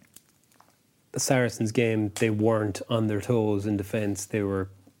 where the Saracens game, they weren't on their toes in defence. They were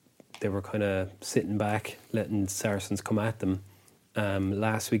kind of sitting back, letting Saracens come at them.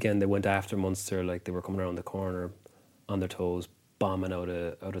 Last weekend they went after Munster, like they were coming around the corner on their toes, bombing out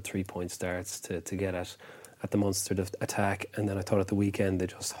of 3-point starts to get at the Munster attack. And then I thought at the weekend they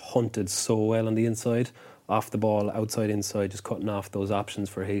just hunted so well on the inside, off the ball, outside, inside, just cutting off those options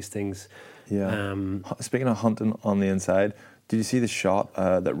for Hastings. Yeah. Speaking of hunting on the inside, did you see the shot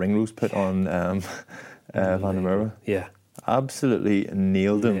that Ringrose put on Van der Merwe? Yeah. Absolutely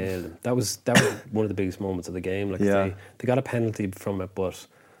nailed him. That was one of the biggest moments of the game. Like they got a penalty from it, but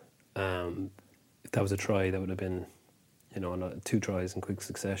if that was a try, that would have been, 2 tries in quick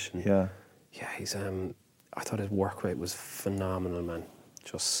succession. Yeah. Yeah, he's. I thought his work rate was phenomenal, man.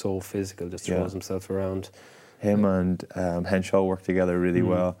 Just so physical, just throws himself around. Him and Henshaw worked together really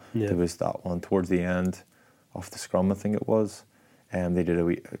well. Yeah. There was that one towards the end, off the scrum, I think it was.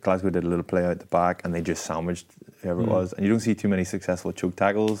 Glasgow did a little play out the back, and they just sandwiched whoever it was. And you don't see too many successful choke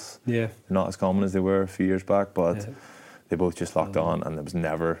tackles. Yeah, they're not as common as they were a few years back, but they both just locked on, and it was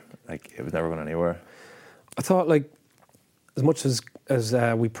never going anywhere. I thought, like, as much as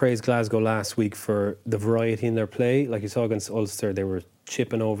we praised Glasgow last week for the variety in their play, like you saw against Ulster, they were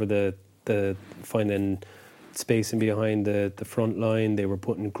chipping over the finding space in behind the front line. They were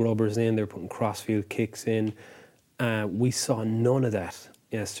putting grubbers in. They were putting crossfield kicks in. We saw none of that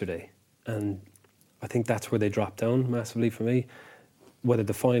yesterday, and I think that's where they dropped down massively for me. Whether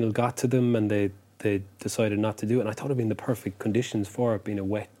the final got to them and they decided not to do it, and I thought it'd been the perfect conditions for it, being a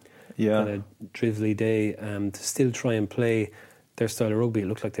wet, kind of drizzly day, to still try and play their style of rugby. It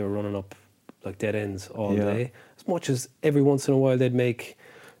looked like they were running up like dead ends all day. As much as every once in a while they'd make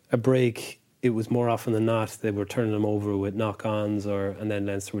a break, it was more often than not they were turning them over with knock-ons, and then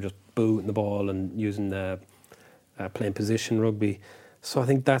Leinster were just booting the ball and using playing position rugby. So I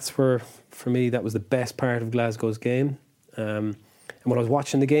think that's where, for me, that was the best part of Glasgow's game. And when I was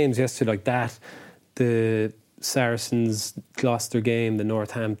watching the games yesterday, like that, the Saracens Gloucester game, the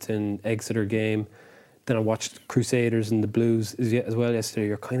Northampton Exeter game, then I watched Crusaders and the Blues as well yesterday.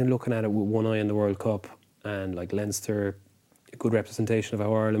 You're kind of looking at it with one eye on the World Cup, and like Leinster, a good representation of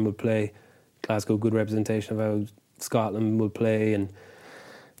how Ireland would play, Glasgow, good representation of how Scotland would play, and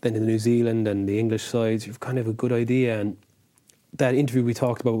then in New Zealand and the English sides, you've kind of a good idea. And that interview we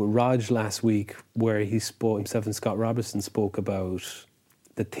talked about with Raj last week, where himself and Scott Robertson spoke about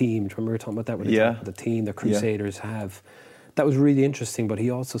the team. Do you remember we were talking about that? The team the Crusaders have. That was really interesting. But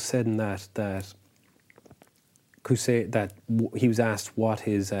he also said in that he was asked what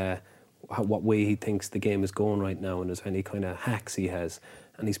way he thinks the game is going right now, and there's any kind of hacks he has.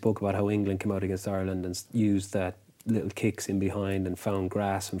 And he spoke about how England came out against Ireland and used that little kicks in behind and found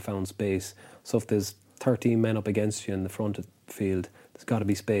grass and found space. So if there's 13 men up against you in the front of the field, there's got to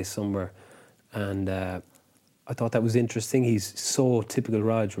be space somewhere. And I thought that was interesting. He's so typical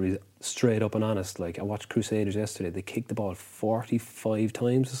Raj, where he's straight up and honest. Like, I watched Crusaders yesterday, they kicked the ball 45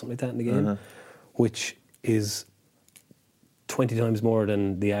 times or something like that in the game, which is 20 times more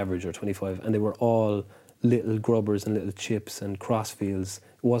than the average, or 25, and they were all little grubbers and little chips and crossfields.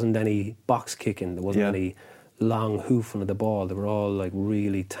 It wasn't any box kicking, there wasn't any long hoofing of the ball. They were all like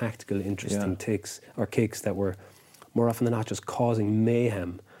really tactical, interesting kicks that were more often than not just causing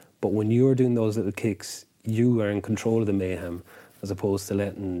mayhem. But when you're doing those little kicks, you are in control of the mayhem, as opposed to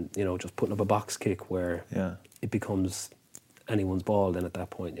letting, just putting up a box kick where it becomes anyone's ball then at that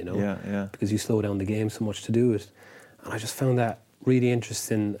point, because you slow down the game so much to do it. And I just found that really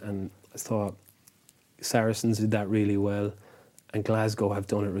interesting, and I thought Saracens did that really well, and Glasgow have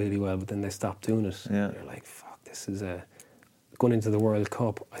done it really well, but then they stopped doing it. You're like, fuck, this is going into the World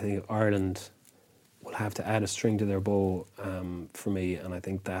Cup. I think Ireland will have to add a string to their bow for me, and I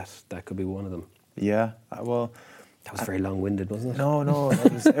think that could be one of them. Yeah, well, that was very long-winded, wasn't it? No,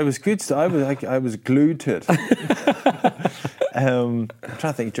 it was good stuff. I was glued to it. I'm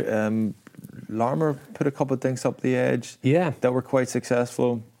trying to think. Larmour put a couple of things up the edge that were quite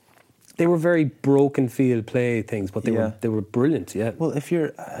successful. They were very broken field play things, but they were brilliant. Yeah. Well,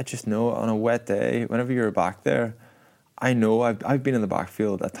 I just know on a wet day, whenever you're back there, I know I've been in the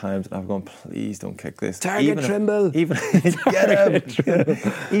backfield at times and I've gone, please don't kick this. Trimble. Even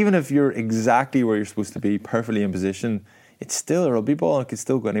if you're exactly where you're supposed to be, perfectly in position, it's still a rugby ball and it can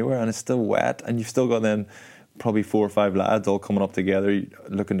still go anywhere, and it's still wet, and you've still got then probably 4 or 5 lads all coming up together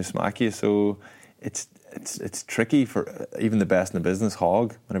looking to smack you. So it's tricky for even the best in the business.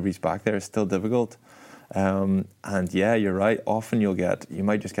 Hogg, whenever he's back there, it's still difficult. And yeah, you're right. Often you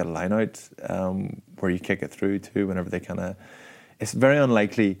might just get a line out where you kick it through too. Whenever they it's very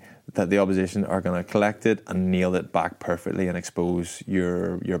unlikely that the opposition are going to collect it and nail it back perfectly and expose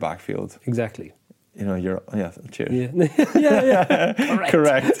your backfield. Exactly. Cheers. Yeah.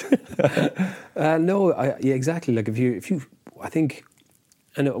 Correct. Exactly. Like if you, I think,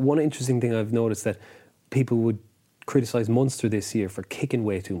 and one interesting thing I've noticed that people would criticise Munster this year for kicking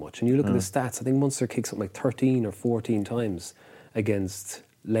way too much. And you look at the stats, I think Munster kicked something like 13 or 14 times against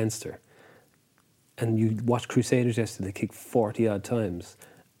Leinster. And you watch Crusaders yesterday, they kicked 40 odd times.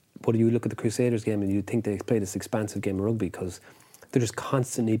 But you look at the Crusaders game and you'd think they play this expansive game of rugby because they're just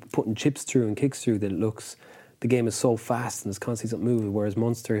constantly putting chips through and kicks through that the game is so fast and there's constantly something moving. Whereas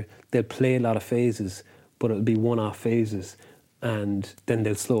Munster, they'll play a lot of phases, but it'll be one-off phases. And then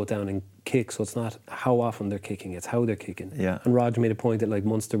they'll slow it down and kick. So it's not how often they're kicking, it's how they're kicking. Yeah. And Roger made a point that like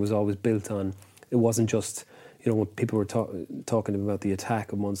Munster was always built on, it wasn't just, when people were talking about the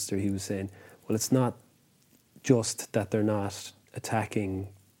attack of Munster, he was saying, well, it's not just that they're not attacking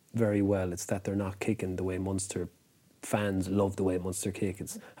very well, it's that they're not kicking the way Munster fans love the way Munster kick.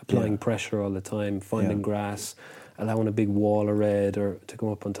 It's applying pressure all the time, finding grass, allowing a big wall of red or to come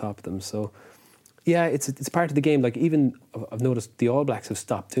up on top of them. So yeah, it's part of the game. Like even I've noticed the All Blacks have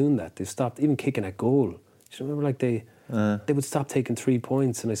stopped doing that. They've stopped even kicking at goal. Do you remember like they would stop taking 3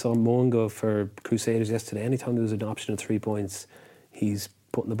 points? And I saw Mongo for Crusaders yesterday. Anytime there was an option of 3 points, he's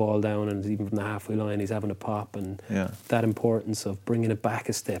putting the ball down, and even from the halfway line he's having a pop. And that importance of bringing it back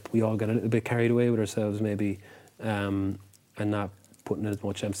a step. We all got a little bit carried away with ourselves maybe, and not putting as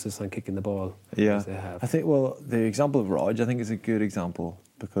much emphasis on kicking the ball as they have. I think, the example of Rog, I think, is a good example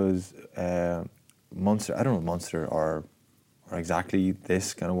because Munster, I don't know if Munster are exactly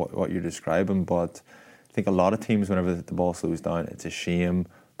this kind of what you're describing, but I think a lot of teams, whenever the ball slows down, it's a shame,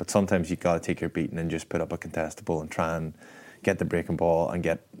 but sometimes you got to take your beating and just put up a contestable and try and get the breaking ball and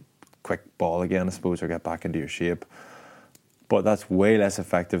get quick ball again, I suppose, or get back into your shape. But that's way less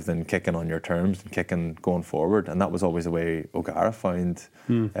effective than kicking on your terms and kicking going forward. And that was always the way O'Gara found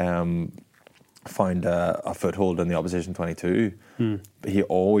a foothold in the opposition 22. But he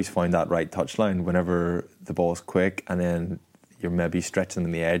always found that right touchline whenever the ball's quick and then you're maybe stretching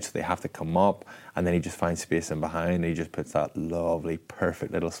them the edge so they have to come up, and then he just finds space in behind and he just puts that lovely,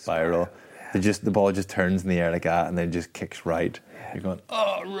 perfect little spiral. The ball just turns in the air like that and then just kicks right. You're going,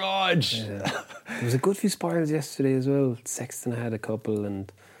 oh, Rog! There was a good few spirals yesterday as well. Sexton had a couple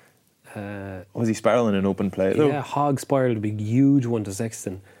and... was he spiralling in open play though? Yeah, Hogg spiraled a big, huge one to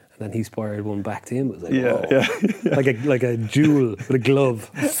Sexton and then he spiraled one back to him. It was like, like a jewel with a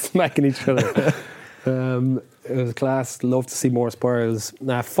glove smacking each other. It was class. Love to see more spirals.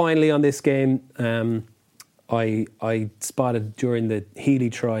 Now, finally on this game, I spotted during the Healy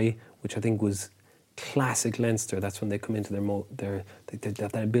try, which I think was classic Leinster. That's when they come into they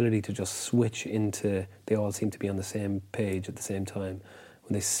have that ability to just switch into. They all seem to be on the same page at the same time.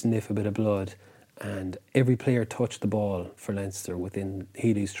 When they sniff a bit of blood, and every player touched the ball for Leinster within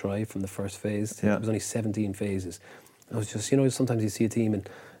Healy's try from the first phase. It was only 17 phases. I was just, sometimes you see a team and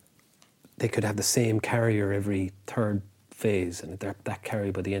they could have the same carrier every third phase, and that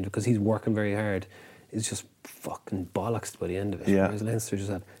carry by the end, because he's working very hard, is just fucking bollocks by the end of it. Whereas Leinster just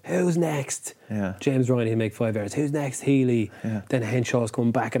had, who's next? James Ryan, he'll make 5 yards. Who's next? Healy. Then Henshaw's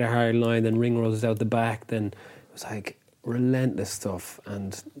coming back at a hard line, then Ringrose out the back. Then it was like relentless stuff,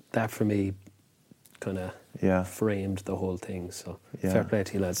 and that for me kind of framed the whole thing. So fair play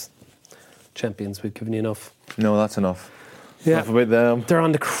to you lads. Champions, we've given you enough. No, that's enough. Enough about them. They're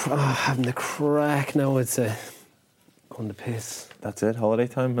on having the crack now. It's on the piss. That's it. Holiday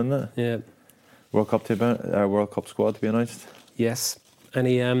time, isn't it? Yeah. World Cup squad to be announced. Yes.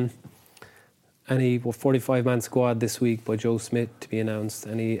 Any 45-man squad this week by Joe Smith to be announced.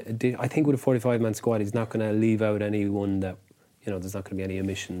 I think with a 45-man squad, he's not going to leave out anyone that there's not going to be any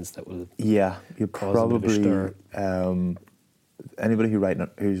omissions that will. Yeah, you probably anybody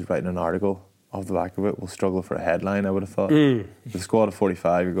who's writing an article off the back of it will struggle for a headline, I would have thought. The squad of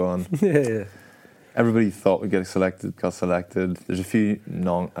 45, you're going. Everybody thought would get selected, got selected. There's a few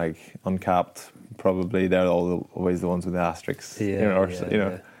uncapped. Probably they're always the ones with the asterisks.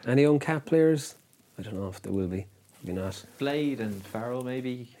 Any uncapped players? I don't know if there will be. Maybe not. Blade and Farrell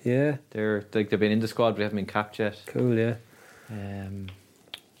maybe. Yeah. They've been in the squad, but they haven't been capped yet. Cool. Yeah.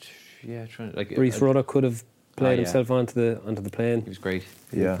 Reece Ruddock could have played himself onto the plane. He was great.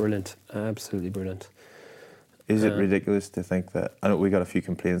 Yeah. Brilliant. Absolutely brilliant. Is it ridiculous to think that... I know we got a few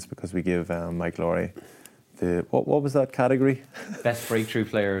complaints because we give Mike Laurie what was that category? Best breakthrough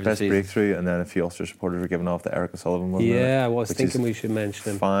player of the Best season. breakthrough, and then a few Ulster supporters were giving off to Eric O'Sullivan, wasn't it? Yeah, I was Which thinking is we should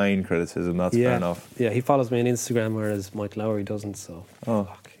mention him. Fine criticism, that's fair enough. Yeah, he follows me on Instagram, whereas Mike Lowry doesn't, so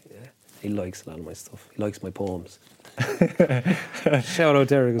fuck, yeah. He likes a lot of my stuff. He likes my poems. Shout out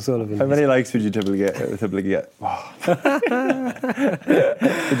to Eric O'Sullivan. How many likes would you typically get? Oh.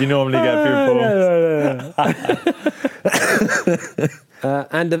 Did you normally get for your poems?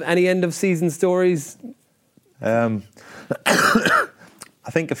 And any end of season stories? I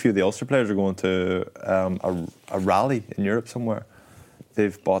think a few of the Ulster players are going to a rally in Europe somewhere.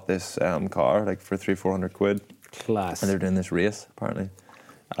 They've bought this car like for 300-400 quid. Class. And they're doing this race apparently.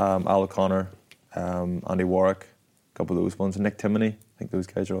 Al O'Connor, Andy Warwick, a couple of those ones, and Nick Timoney. I think those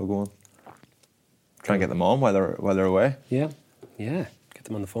guys are all going. Try and get them on while they're away. Yeah. Get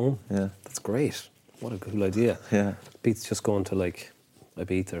them on the phone. Yeah, that's great. What a cool idea. Yeah, beats just going to like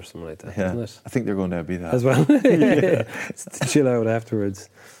Ibiza or something like that, yeah. isn't it? I think they're going to Ibiza as well. Yeah. To chill out afterwards.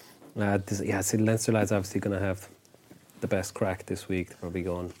 See, the Leinster lads obviously going to have the best crack this week. They're probably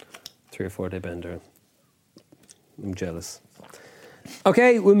going 3 or 4 day bender. I'm jealous.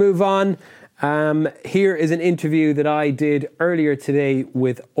 Okay, we'll move on. Here is an interview that I did earlier today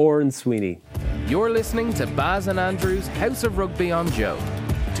with Oran Sweeney. You're listening to Baz and Andrew's House of Rugby on Joe,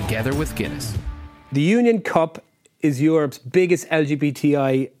 together with Guinness. The Union Cup is Europe's biggest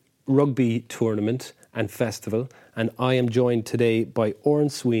LGBTI rugby tournament and festival, and I am joined today by Oran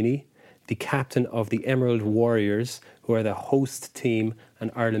Sweeney, the captain of the Emerald Warriors, who are the host team,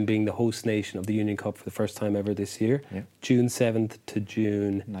 and Ireland being the host nation of the Union Cup for the first time ever this year, June 7th to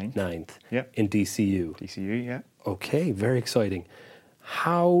June 9th in DCU. DCU, yeah. Okay, very exciting.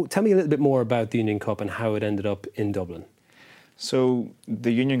 Tell me a little bit more about the Union Cup and how it ended up in Dublin. So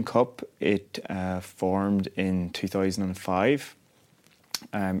the Union Cup, it formed in 2005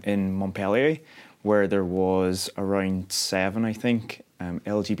 in Montpellier, where there was around 7, I think,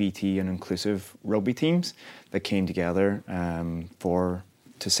 LGBT and inclusive rugby teams that came together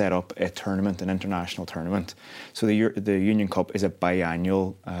to set up a tournament, an international tournament. So the Union Cup is a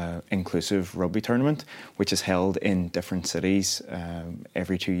biannual inclusive rugby tournament, which is held in different cities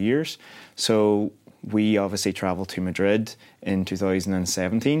every 2 years. So we obviously travelled to Madrid in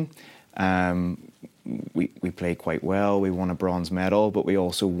 2017. We played quite well. We won a bronze medal, but we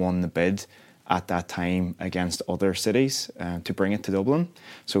also won the bid at that time against other cities to bring it to Dublin.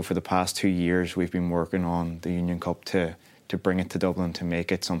 So for the past 2 years, we've been working on the Union Cup to bring it to Dublin, to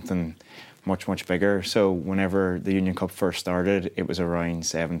make it something much, much bigger. So whenever the Union Cup first started, it was around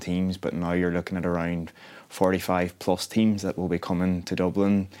 7 teams, but now you're looking at around 45 plus teams that will be coming to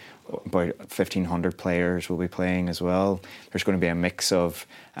Dublin. About 1,500 players will be playing as well. There's going to be a mix of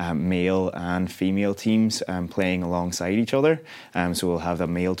male and female teams playing alongside each other. So we'll have a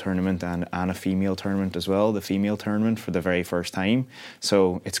male tournament and a female tournament as well, the female tournament for the very first time.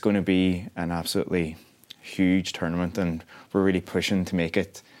 So it's going to be an absolutely huge tournament, and we're really pushing to make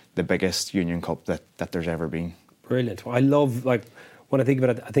it the biggest Union Cup that there's ever been. Brilliant. I love, when I think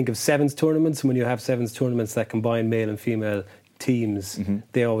about it, I think of sevens tournaments, and when you have sevens tournaments that combine male and female teams,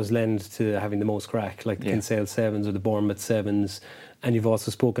 they always lend to having the most crack, like the Kinsale Sevens or the Bournemouth Sevens. And you've also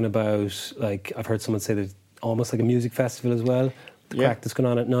spoken about, I've heard someone say that almost like a music festival as well, the crack that's going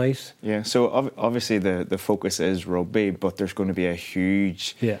on at night. Yeah, so obviously the focus is rugby, but there's going to be a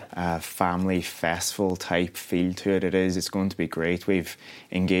huge family festival type feel to it. It's going to be great. We've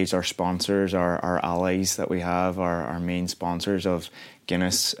engaged our sponsors, our allies that we have, our main sponsors of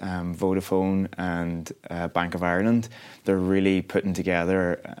Guinness, Vodafone and Bank of Ireland. They're really putting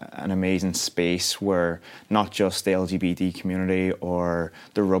together an amazing space where not just the LGBT community or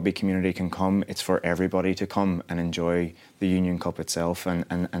the rugby community can come, it's for everybody to come and enjoy the Union Cup itself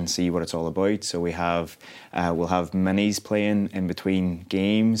and see what it's all about. So we'll have minis playing in between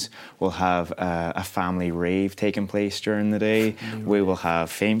games. We'll have a family rave taking place during the day. We will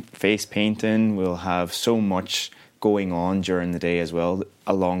have face painting. We'll have so much going on during the day as well,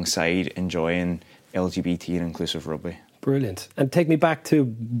 alongside enjoying LGBT and inclusive rugby. Brilliant. And take me back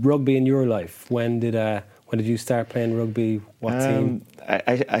to rugby in your life. When did you start playing rugby? What team?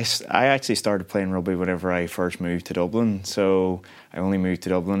 I actually started playing rugby whenever I first moved to Dublin. So I only moved to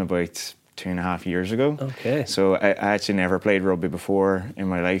Dublin about 2.5 years ago. Okay. So I actually never played rugby before in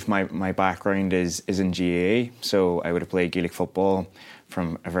my life. My background is in GAA, so I would have played Gaelic football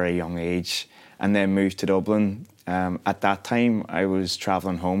from a very young age, and then moved to Dublin. At that time, I was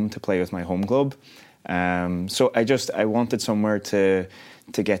travelling home to play with my home club. So I wanted somewhere to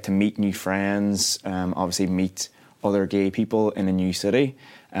get to meet new friends, obviously meet other gay people in a new city.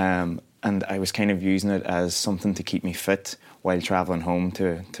 And I was kind of using it as something to keep me fit while travelling home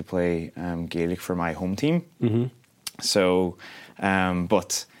to play Gaelic for my home team. Mm-hmm. So,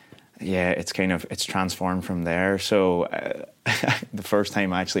 but yeah, it's transformed from there. So the first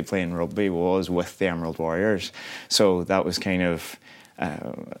time actually playing rugby was with the Emerald Warriors. So that was kind of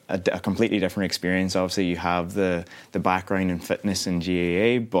a completely different experience. Obviously, you have the background in fitness and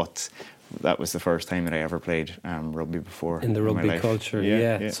GAA, but that was the first time that I ever played rugby before. In the rugby culture,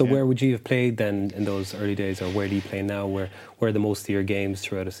 yeah. So where would you have played then in those early days, or where do you play now? Where are the most of your games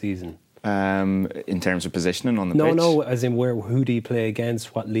throughout a season? In terms of positioning on the pitch? No, as in who do you play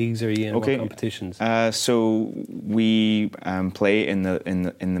against? What leagues are you in? Okay. What competitions? So we play in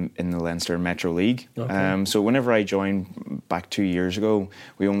the Leinster Metro League. Okay. So whenever I joined back 2 years ago,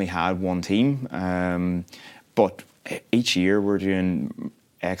 we only had one team. But each year we're doing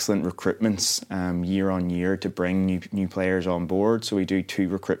excellent recruitments year on year to bring new players on board. So we do 2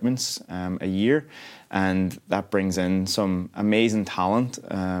 recruitments a year, and that brings in some amazing talent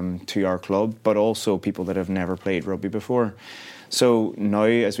to our club, but also people that have never played rugby before. So now,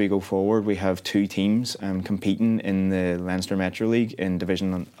 as we go forward, we have 2 teams competing in the Leinster Metro League in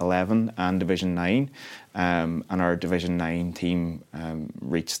Division 11 and Division 9, and our Division 9 team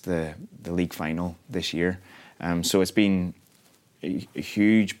reached the league final this year. So it's been a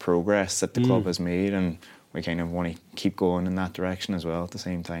huge progress that the club has made, and we kind of want to keep going in that direction as well at the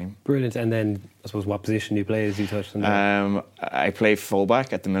same time. Brilliant. And then, I suppose, what position do you play, as you touched on that? I play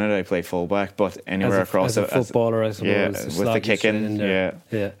fullback at the minute. I play fullback, but anywhere across as a footballer, I suppose. Yeah, with the kicking.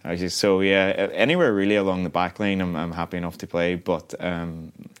 Yeah. So anywhere really along the back line, I'm happy enough to play, but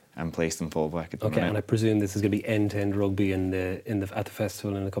I'm placed in fullback at the minute. Okay, and I presume this is going to be end-to-end rugby at the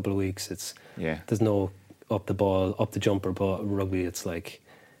festival in a couple of weeks. There's no up the jumper rugby. It's like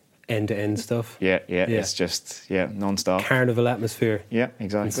end-to-end stuff. Yeah. It's just non-stop carnival atmosphere. Yeah,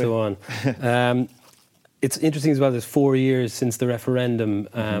 exactly. And so on. It's interesting as well. There's 4 years since the referendum,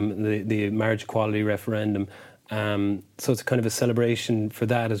 the marriage equality referendum. So it's kind of a celebration for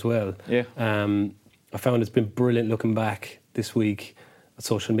that as well. Yeah. I found it's been brilliant looking back this week at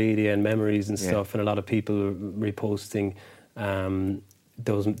social media and memories and stuff, and a lot of people reposting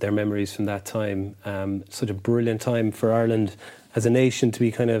their memories from that time. Such a brilliant time for Ireland as a nation to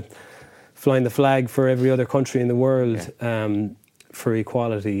be kind of flying the flag for every other country in the world for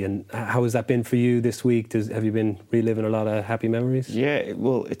equality. And how has that been for you this week? Have you been reliving a lot of happy memories? Yeah,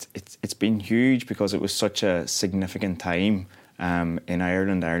 well, it's been huge because it was such a significant time in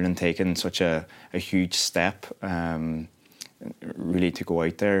Ireland. Ireland taking such a huge step really to go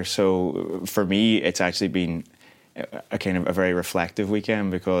out there. So for me, it's actually been a kind of a very reflective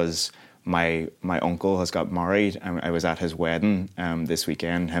weekend because my uncle has got married and I was at his wedding this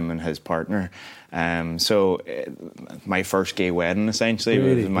weekend, him and his partner. So my first gay wedding essentially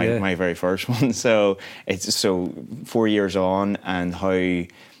was my very first one. So it's 4 years on, and how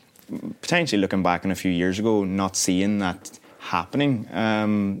potentially looking back on a few years ago, not seeing that happening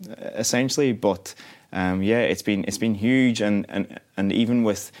essentially, but it's been huge, and even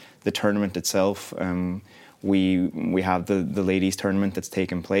with the tournament itself. We have the ladies tournament that's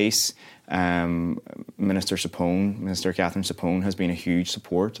taken place. Minister Catherine Sapone has been a huge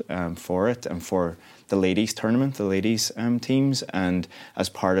support for it and for the ladies tournament, the ladies teams. And as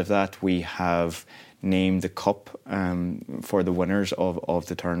part of that, we have named the cup for the winners of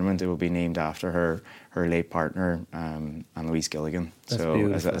the tournament. It will be named after her late partner, Anne-Louise Gilligan. That's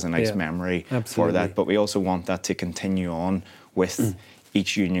so as a nice memory for that. But we also want that to continue on with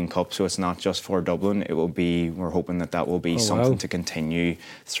each Union Cup, so it's not just for Dublin. We're hoping that will be something to continue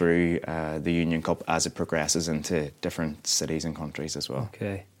through the Union Cup as it progresses into different cities and countries as well.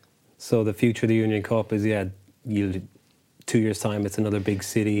 Okay, so the future of the Union Cup is 2 years' time. It's another big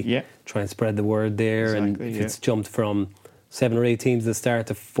city. Yeah, try and spread the word there. Exactly, and if it's jumped from 7 or 8 teams at the start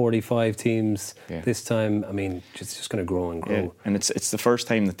to 45 teams this time, I mean, it's just going to grow and grow. Yeah. And it's the first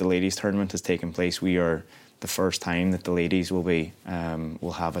time that the ladies tournament has taken place. We are the first time that the ladies will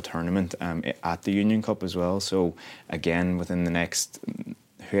have a tournament at the Union Cup as well. So again, within the next,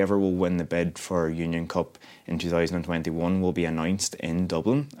 whoever will win the bid for Union Cup in 2021 will be announced in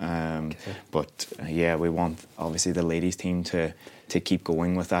Dublin. But we want obviously the ladies team to keep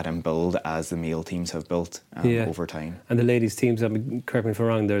going with that and build as the male teams have built over time. And the ladies teams, correct me if I'm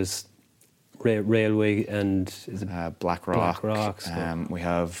wrong, there's Railway and is it Blackrock. We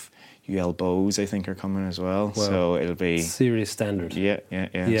have UL Bows, I think, are coming as well. So it'll be serious standard. Yeah.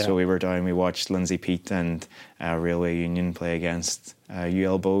 So we were down. We watched Lindsay Peat and Railway Union play against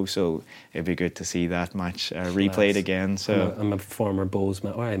UL Bows. So it'd be good to see that match replayed again. So I'm a former Bows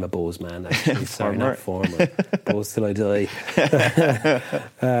man. I'm a Bows man, actually. Sorry, not former. Bows till I die.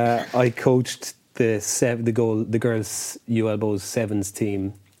 I coached the girls U elbows sevens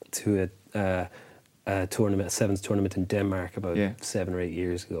team to a tournament, a sevens tournament in Denmark about 7 or 8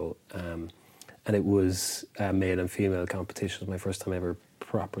 years ago, and it was male and female competition. It was my first time ever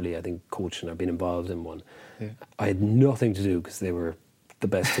properly, I think, coaching or being involved in one. Yeah. I had nothing to do because they were the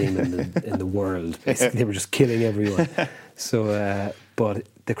best team in the world. Basically, they were just killing everyone. So, but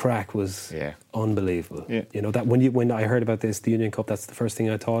the crack was unbelievable. Yeah. You know that when I heard about this, the Union Cup, that's the first thing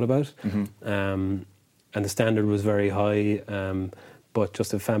I thought about. Mm-hmm. And the standard was very high. But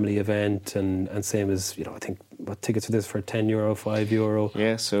just a family event, and same as, you know, I think what tickets for this for €10, €5.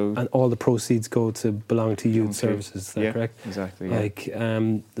 Yeah, so and all the proceeds belong to youth services. Is that correct? Exactly. Yeah. Like,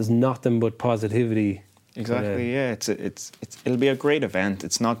 there's nothing but positivity. Exactly. Yeah, it'll be a great event.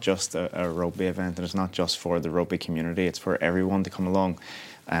 It's not just a rugby event, and it's not just for the rugby community. It's for everyone to come along.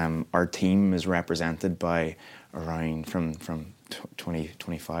 Our team is represented by around from 20,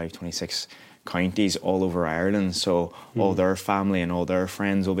 25, 26 counties all over Ireland, so all their family and all their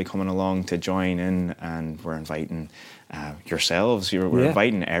friends will be coming along to join in, and we're inviting yourselves, we're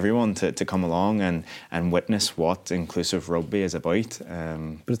inviting everyone to come along and witness what inclusive rugby is about.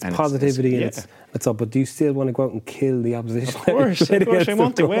 But it's positivity and it's all, but do you still want to go out and kill the opposition? Of course, I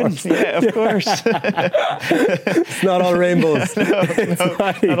want to win. Yeah, of course. It's not all rainbows.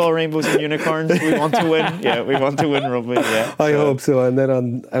 Not all rainbows and unicorns. We want to win. Yeah, we want to win rugby. Yeah, I hope so. And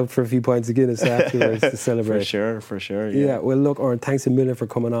then out for a few pints of Guinness afterwards to celebrate. For sure. Yeah. Well, look, Oren, thanks a million for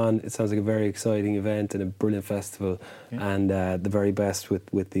coming on. It sounds like a very exciting event and a brilliant festival, and the very best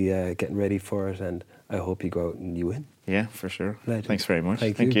with the getting ready for it. And I hope you go out and you win. Yeah, for sure. Legend. Thanks very much.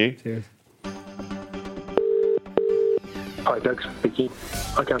 Thank you. Cheers. Hi, Doug speaking.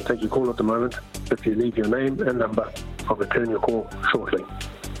 I can't take your call at the moment. If you leave your name and number, I'll return your call shortly.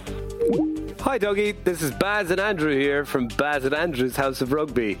 Hi Dougie, this is Baz and Andrew here from Baz and Andrew's House of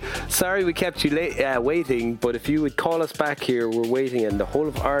Rugby. Sorry we kept you waiting, but if you would call us back here, we're waiting, and the whole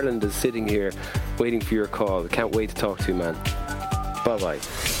of Ireland is sitting here waiting for your call. Can't wait to talk to you, man. Bye-bye.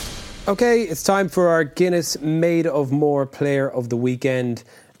 Okay, it's time for our Guinness Made of More Player of the Weekend,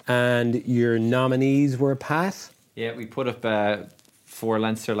 and your nominees were Pat? Yeah, we put up 4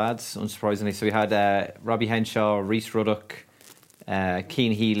 Leinster lads, unsurprisingly. So we had Robbie Henshaw, Rhys Ruddock,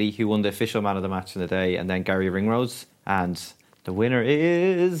 Cian Healy, who won the official man of the match in the day, and then Gary Ringrose. And the winner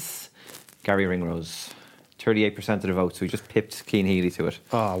is Gary Ringrose. 38% of the vote, so he just pipped Cian Healy to it.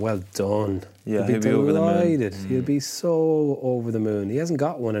 Oh, well done. Yeah, he'll be over the moon. He'll be so over the moon. He hasn't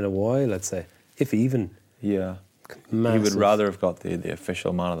got one in a while, I'd say, if even. Yeah. Massive. He would rather have got the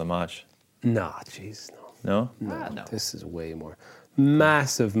official man of the match. Nah, jeez, no. No? No, this is way more.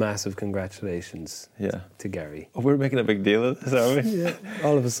 Massive congratulations to Gary. Oh, we're making a big deal of this, are we? Yeah,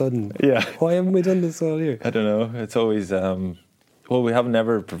 all of a sudden. Yeah. Why haven't we done this all year? I don't know. It's always... well, we have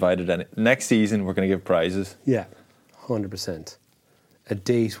never provided any. Next season, we're going to give prizes. Yeah, 100%. A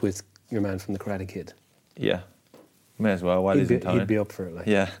date with your man from the Karate Kid. Yeah. May as well, while he's in town. He'd be up for it. Like.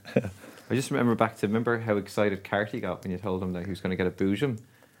 Yeah. I just remember how excited Carty got when you told him that he was going to get a boojum.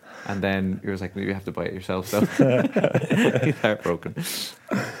 And then he was like, you have to buy it yourself. So he's heartbroken.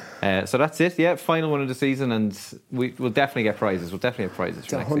 So that's it. Yeah, final one of the season, and we'll definitely get prizes. We'll definitely have prizes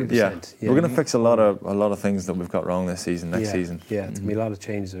for next season. Yeah, we're going to fix a lot of things that we've got wrong this season. Next season. Yeah, there's going to be a lot of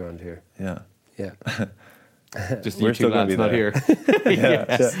changes around here. Yeah. Just you two lads not here.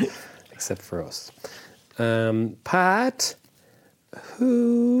 Except for us. Pat,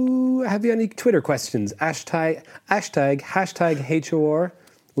 who have you any Twitter questions? Hashtag HOR.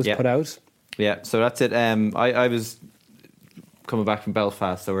 Was put out. Yeah, so that's it. I was coming back from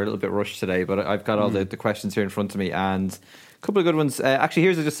Belfast, so we're a little bit rushed today, but I've got all the questions here in front of me, and a couple of good ones. Actually,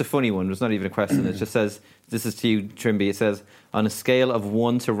 here's just a funny one. It's not even a question. It just says, this is to you, Trimby. It says, on a scale of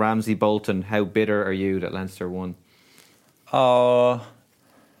 1 to Ramsey Bolton, how bitter are you that Leinster won?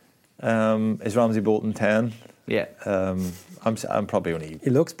 Is Ramsey Bolton 10? Yeah. I'm probably only... He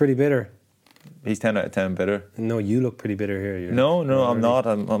looks pretty bitter. He's 10 out of 10 bitter. No, you look pretty bitter here. No, I'm not.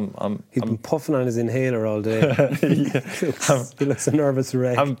 He's been puffing on his inhaler all day. He looks a nervous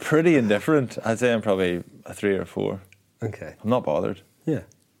wreck. I'm pretty indifferent. I'd say I'm probably a 3 or 4. Okay. I'm not bothered. Yeah.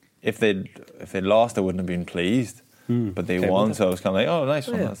 If they'd lost, I wouldn't have been pleased. But they won, so I was kind of like, oh, nice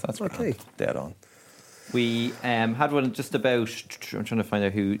one. Yeah, that's okay. Dead on. We had one just about... I'm trying to find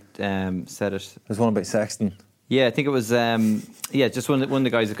out who said it. There's one about Sexton. Yeah, I think it was... just one of the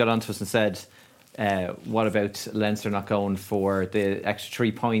guys that got onto us and said... what about Leinster not going for the extra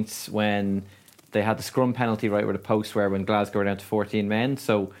 3 points when they had the scrum penalty right where the posts were when Glasgow were down to 14 men?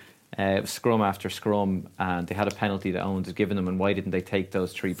 So It was scrum after scrum, and they had a penalty that Owens had given them, and why didn't they take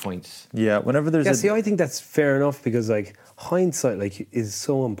those 3 points? Yeah, whenever there's see, I think that's fair enough because, like, hindsight, like, is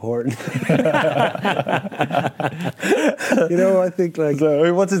so important. You know, I think, like...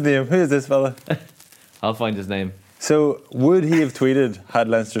 So, what's his name? Who is this fella? I'll find his name. So, would he have tweeted, had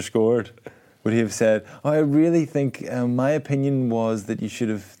Leinster scored? Would he have said, I really think my opinion was that you should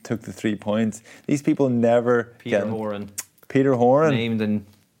have took the 3 points? These people never Peter Horan. Peter Horan. Named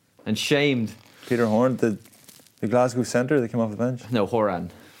and shamed. Peter Horan, the Glasgow centre that came off the bench? No, Horan.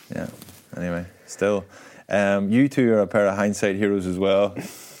 Yeah, anyway, still. You two are a pair of hindsight heroes as well,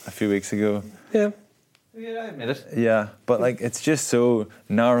 a few weeks ago. Yeah. Yeah, I admit it. Yeah, but like it's just so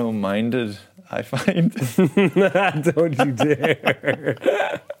narrow-minded, I find. Don't you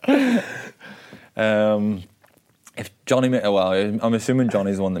dare. If Johnny, well, I'm assuming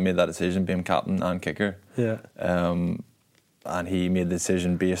Johnny's the one that made that decision, being captain and kicker. Yeah. And he made the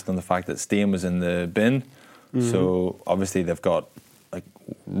decision based on the fact that Steen was in the bin. So obviously they've got like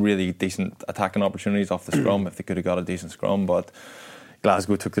really decent attacking opportunities off the scrum if they could have got a decent scrum, but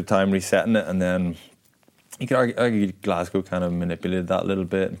Glasgow took their time resetting it, and then you could argue Glasgow kind of manipulated that a little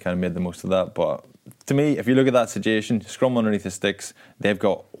bit and kind of made the most of that. But to me, if you look at that situation, scrum underneath the sticks, they've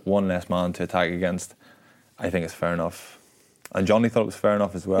got one less man to attack against. I think it's fair enough. And Johnny thought it was fair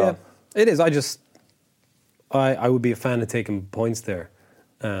enough as well. Yeah, it is. I would be a fan of taking points there,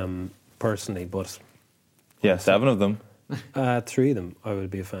 personally, but... Yeah, 7 of them. 3 of them I would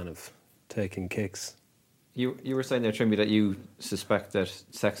be a fan of taking kicks. You were saying there, Trimby, that you suspect that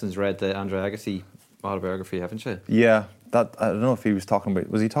Sexton's read the Andre Agassi autobiography, haven't you? Yeah, that I don't know if he was talking about...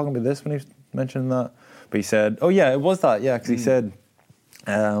 Was he talking about this when he was mentioning that? But he said... Oh, yeah, it was that, yeah, because he said...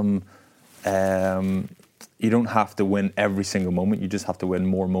 you don't have to win every single moment, you just have to win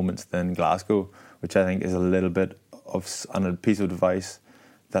more moments than Glasgow, which I think is a little bit of a piece of advice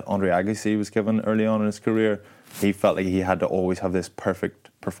that Andre Agassi was given early on in his career. He felt like he had to always have this perfect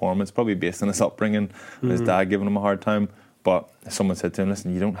performance, probably based on his upbringing, and his dad giving him a hard time. But someone said to him,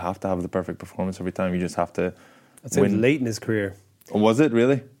 listen, you don't have to have the perfect performance every time, you just have to I'd say win. it was late in his career. Was it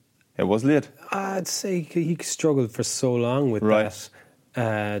really? It was late? I'd say he struggled for so long with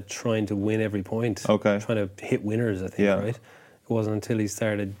that, trying to win every point. Okay. Trying to hit winners, I think, right? It wasn't until he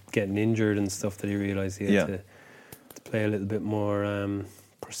started getting injured and stuff that he realised he had to play a little bit more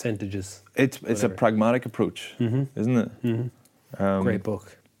percentages. It's a pragmatic approach, isn't it? Mm-hmm. Great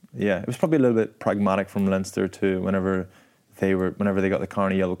book. Yeah, it was probably a little bit pragmatic from Leinster too. Whenever they got the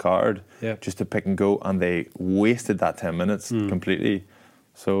Carney yellow card, just to pick and go, and they wasted that 10 minutes completely.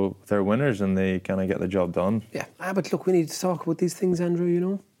 So they're winners and they kind of get the job done. Yeah, but look, we need to talk about these things, Andrew. You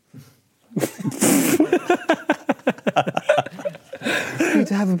know, we need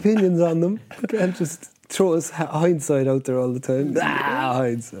to have opinions on them. Can't just throw us hindsight out there all the time.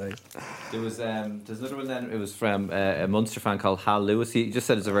 Hindsight. There was there's another one then. It was from a Munster fan called Hal Lewis. He just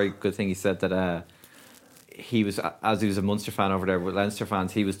said it's a very good thing. He said that he was a Munster fan over there with Leinster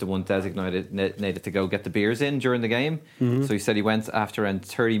fans, he was the one designated to go get the beers in during the game. So he said he went after around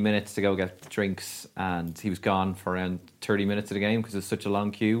 30 minutes to go get drinks, and he was gone for around 30 minutes of the game because it's such a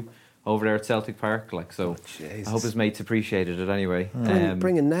long queue over there at Celtic Park. Like, so I hope his mates appreciated it anyway.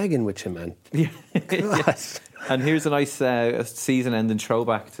 Bring a nag in with you, man. Yeah. And here's a nice season-ending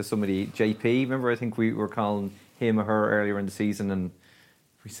throwback to somebody, JP. Remember, I think we were calling him or her earlier in the season, and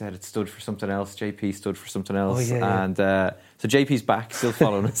we said it stood for something else. JP stood for something else. And so JP's back, still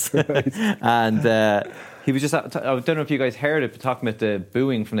following us. And he was just... I don't know if you guys heard it, but talking about the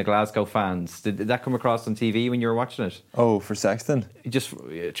booing from the Glasgow fans. Did that come across on TV when you were watching it? Oh, for Sexton? Just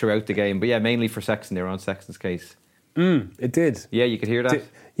throughout the game. But yeah, mainly for Sexton. They were on Sexton's case. It did. Yeah, you could hear that.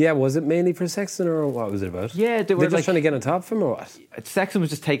 Was it mainly for Sexton, or what was it about? Yeah, they were just trying to get on top of him, or what? Sexton was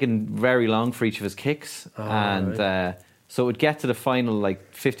just taking very long for each of his kicks. So it would get to the final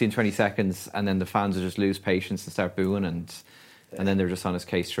 15, 20 seconds, and then the fans would just lose patience and start booing, and then they were just on his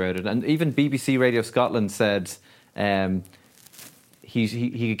case throughout it. And even BBC Radio Scotland said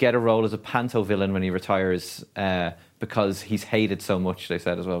he could get a role as a panto villain when he retires because he's hated so much, they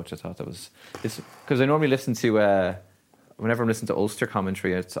said as well, which I thought that was... Because I normally listen to... whenever I'm listening to Ulster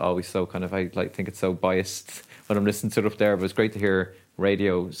commentary, it's always so kind of... I think it's so biased when I'm listening to it up there, but it's great to hear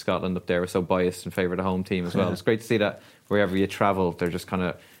Radio Scotland up there was so biased in favour of the home team as well. It's great to see that wherever you travel, they're just kind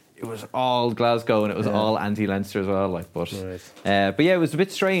of... It was all Glasgow and it was all anti-Leinster as well. But yeah, it was a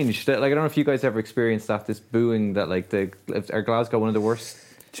bit strange. I don't know if you guys ever experienced that, this booing that are Glasgow one of the worst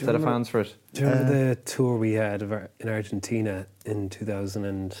set of fans for it? Do you remember the tour we had in Argentina in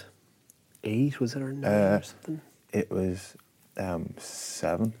 2008? Was it or 9 or something? It was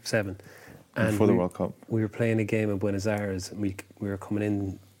 7. 7. And before the World Cup. We were playing a game in Buenos Aires, and we were coming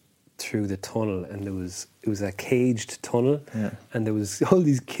in through the tunnel, and it was a caged tunnel, and there was all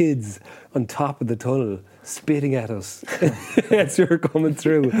these kids on top of the tunnel spitting at us as we were coming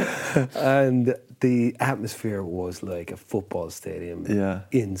through, and the atmosphere was like a football stadium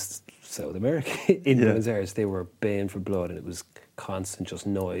in South America, in Buenos Aires. They were baying for blood, and it was constant just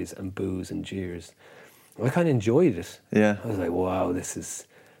noise and boos and jeers. I kind of enjoyed it. Yeah. I was like, wow, this is...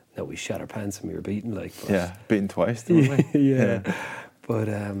 No, we shat our pants and we were beaten. Beaten twice, didn't we? Yeah. But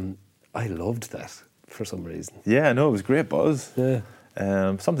I loved that for some reason. Yeah, no, it was great buzz. Yeah.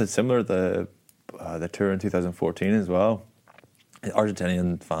 Something similar, the tour in 2014 as well.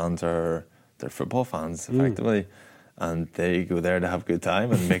 Argentinian fans they're football fans, effectively. And they go there to have a good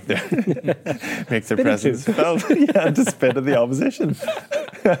time and make their presence felt. And to spit at the opposition.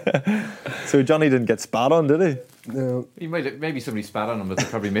 So Johnny didn't get spat on, did he? No. He maybe somebody spat on him, but they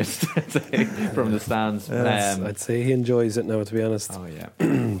probably missed from the stands. I'd say he enjoys it now, to be honest. Oh yeah.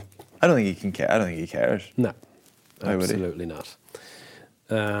 I don't think he can care. I don't think he cares. No, absolutely not.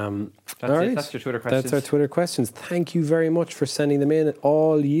 That's all right. it. That's your Twitter questions. That's our Twitter questions. Thank you very much for sending them in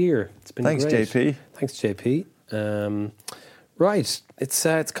all year. It's been Thanks, great. JP. Thanks, JP. Right, it's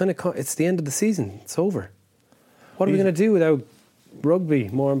the end of the season. It's over. What are we going to do without rugby?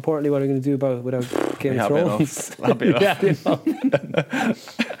 More importantly, what are we going to do without Game of Thrones?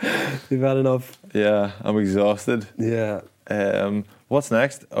 You've had enough. Yeah, I'm exhausted. Yeah. What's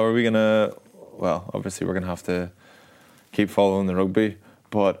next? Are we going to... Well, obviously we're going to have to keep following the rugby,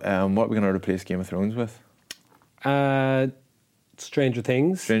 but what are we going to replace Game of Thrones with? Stranger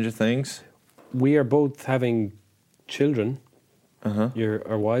Things. Stranger Things. We are both having children.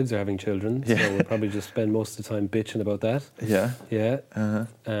 Our wives are having children, so we'll probably just spend most of the time bitching about that. Yeah. Yeah.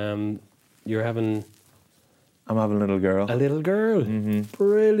 You're having... I'm having a little girl. A little girl? Mm-hmm.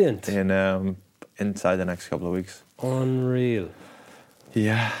 Brilliant. Inside the next couple of weeks. Unreal.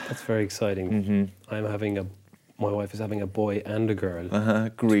 Yeah. That's very exciting. Mm-hmm. My wife is having a boy and a girl.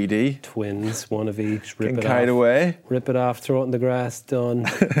 Greedy. Twins, one of each. Getting carried away. Rip it off, throw it in the grass, done.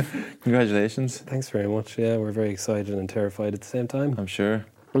 Congratulations. Thanks very much. Yeah, we're very excited and terrified at the same time. I'm sure.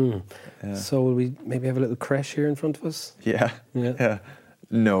 Yeah. So will we maybe have a little creche here in front of us? Yeah.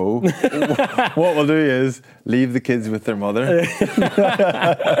 No. What we'll do is leave the kids with their mother.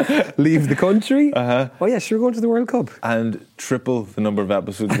 Leave the country? Oh yeah, sure, we're going to the World Cup. And triple the number of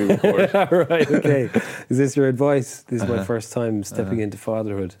episodes we record. Right, okay. Is this your advice? This is my first time stepping into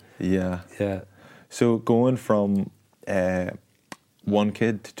fatherhood. Yeah. Yeah. So going from one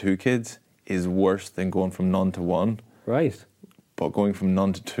kid to two kids is worse than going from none to one. Right. But going from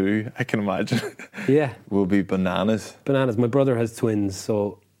none to two, I can imagine, will be bananas. Bananas. My brother has twins,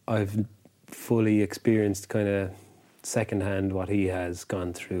 so I've fully experienced kind of secondhand what he has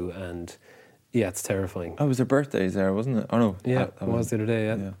gone through, and yeah, it's terrifying. Oh, it was their birthdays there, wasn't it? Oh no. Yeah, it was the other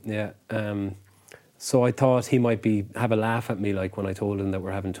day, yeah. So I thought he might have a laugh at me, like when I told him that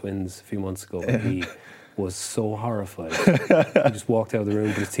we're having twins a few months ago, and he was so horrified. He just walked out of the room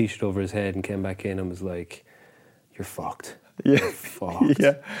with his t-shirt over his head and came back in and was like, "You're fucked." Yeah. You're fucked.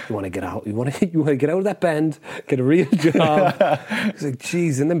 Yeah. You want to get out. You want to get out of that band, get a real job. He's like,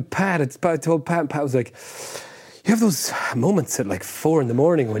 "Geez." And then I told Pat, and Pat was like, "You have those moments at like 4 a.m.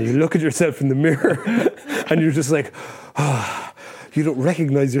 when you look at yourself in the mirror and you're just like, you don't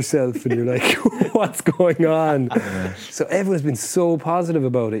recognize yourself, and you're like, what's going on?" So everyone's been so positive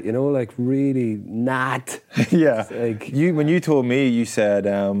about it, like really not. Yeah. Like, when you told me, you said,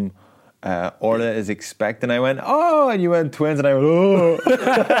 Orla is expecting. I went, "Oh," and you went twins, and I went, "Oh."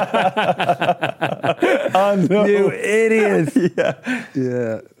 Oh no. You idiot.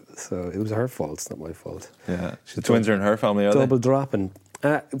 Yeah. So it was her fault, it's not my fault. Yeah. The twins are in her family, are double dropping.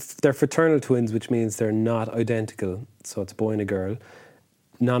 They're fraternal twins, which means they're not identical. So it's a boy and a girl.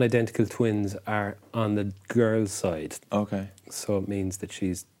 Non-identical twins are on the girl's side. Okay. So it means that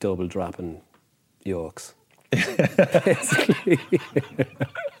she's double dropping yolks. Basically.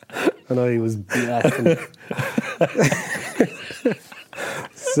 And I was blasting.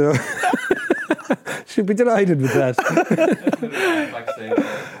 So she'll be delighted with that.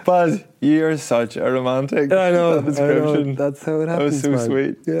 Buzz, you're such a romantic. I know. Description. That's how it happens. That was so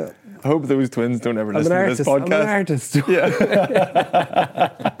sweet. Yeah. I hope those twins don't ever listen to this podcast. I'm an artist. Yeah.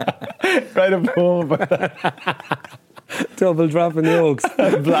 Write a poem about that. Double dropping the oaks.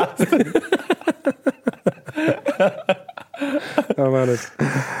 Blasting. I'm on it.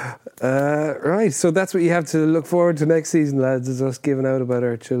 Right, so that's what you have to look forward to next season, lads, is us giving out about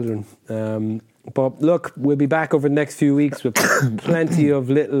our children. But look, we'll be back over the next few weeks with plenty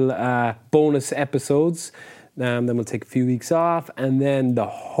of little bonus episodes. Then we'll take a few weeks off, and then the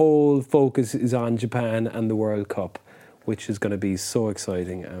whole focus is on Japan and the World Cup. which is going to be so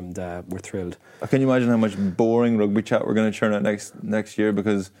exciting, and we're thrilled. Can you imagine how much boring rugby chat we're going to churn out next year,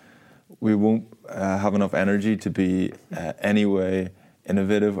 because we won't have enough energy to be anyway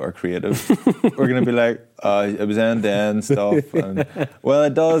innovative or creative. We're going to be like, it was end-to-end stuff, and well,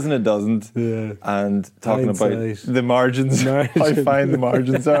 it does and it doesn't. Yeah. And talking about the margins, how fine the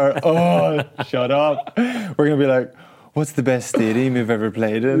margins are. Oh, shut up. We're going to be like, what's the best stadium you've ever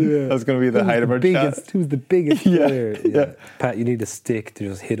played in? Yeah. That's going to be the height of our chat. Who's the biggest player? Yeah. Pat, you need a stick to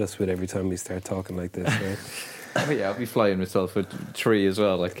just hit us with every time we start talking like this, right? Oh yeah, I'll be flying myself with 3 as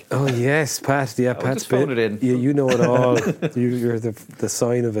well. Like, oh yes, Pat. Yeah, Pat's just phone it in. You know it all. You're the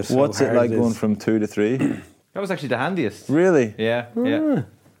sign of it. What's it like going from 2 to 3? That was actually the handiest. Really? Yeah. Oh,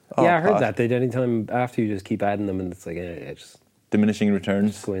 yeah, I heard that. That anytime after you just keep adding them, and it's like just diminishing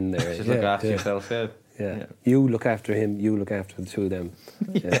returns. Just go in there. Just look after yourself. Yeah. You look after him. You look after the two of them.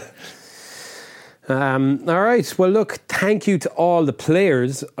 Yeah. All right. Well, look, thank you to all the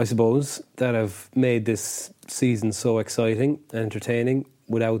players, I suppose, that have made this season so exciting and entertaining.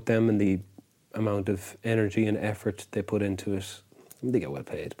 Without them and the amount of energy and effort they put into it, they get well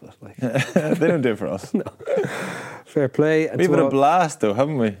paid, but like they don't do it for us. No. Fair play. We've had a blast, though,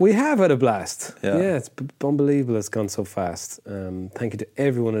 haven't we? We have had a blast. Yeah, it's unbelievable. It's gone so fast. Thank you to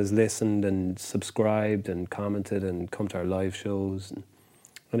everyone who's listened and subscribed and commented and come to our live shows. And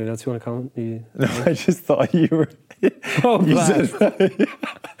anything else you want to comment? No, I just thought you were. Oh, you said,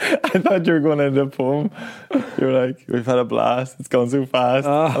 I thought you were going to end a poem. You were like, we've had a blast. It's gone so fast.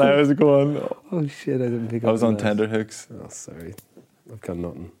 And I was going, oh shit! I didn't pick up. I was on tenterhooks. Oh, sorry. I've got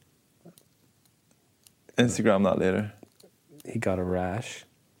nothing. Instagram that later. He got a rash.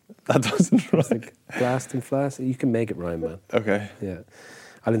 That doesn't rhyme. Like blast and flash. You can make it rhyme, man. Okay. Yeah.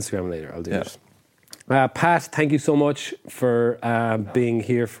 I'll Instagram later. I'll do it. Pat, thank you so much for being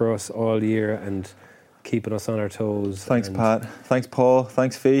here for us all year and keeping us on our toes. Thanks, Pat. Thanks, Paul.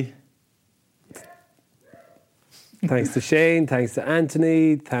 Thanks, Fee. Thanks to Shane. Thanks to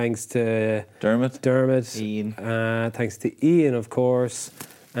Anthony. Thanks to Dermot. Ian. Thanks to Ian, of course,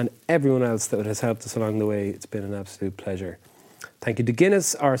 and everyone else that has helped us along the way. It's been an absolute pleasure. Thank you to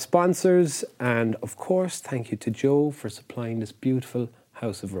Guinness, our sponsors, and of course, thank you to Joe for supplying this beautiful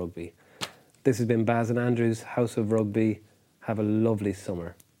House of Rugby. This has been Baz and Andrew's House of Rugby. Have a lovely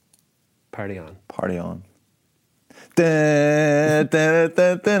summer. Party on. Party on. Da, da,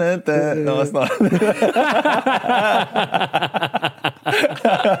 da, da, da. No, it's not.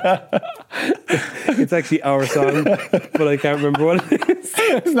 It's actually our song, but I can't remember what it is.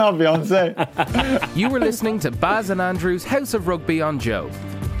 It's not Beyonce. You were listening to Baz and Andrew's House of Rugby on Joe,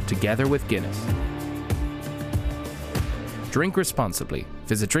 together with Guinness. Drink responsibly.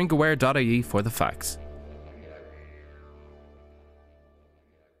 Visit drinkaware.ie for the facts.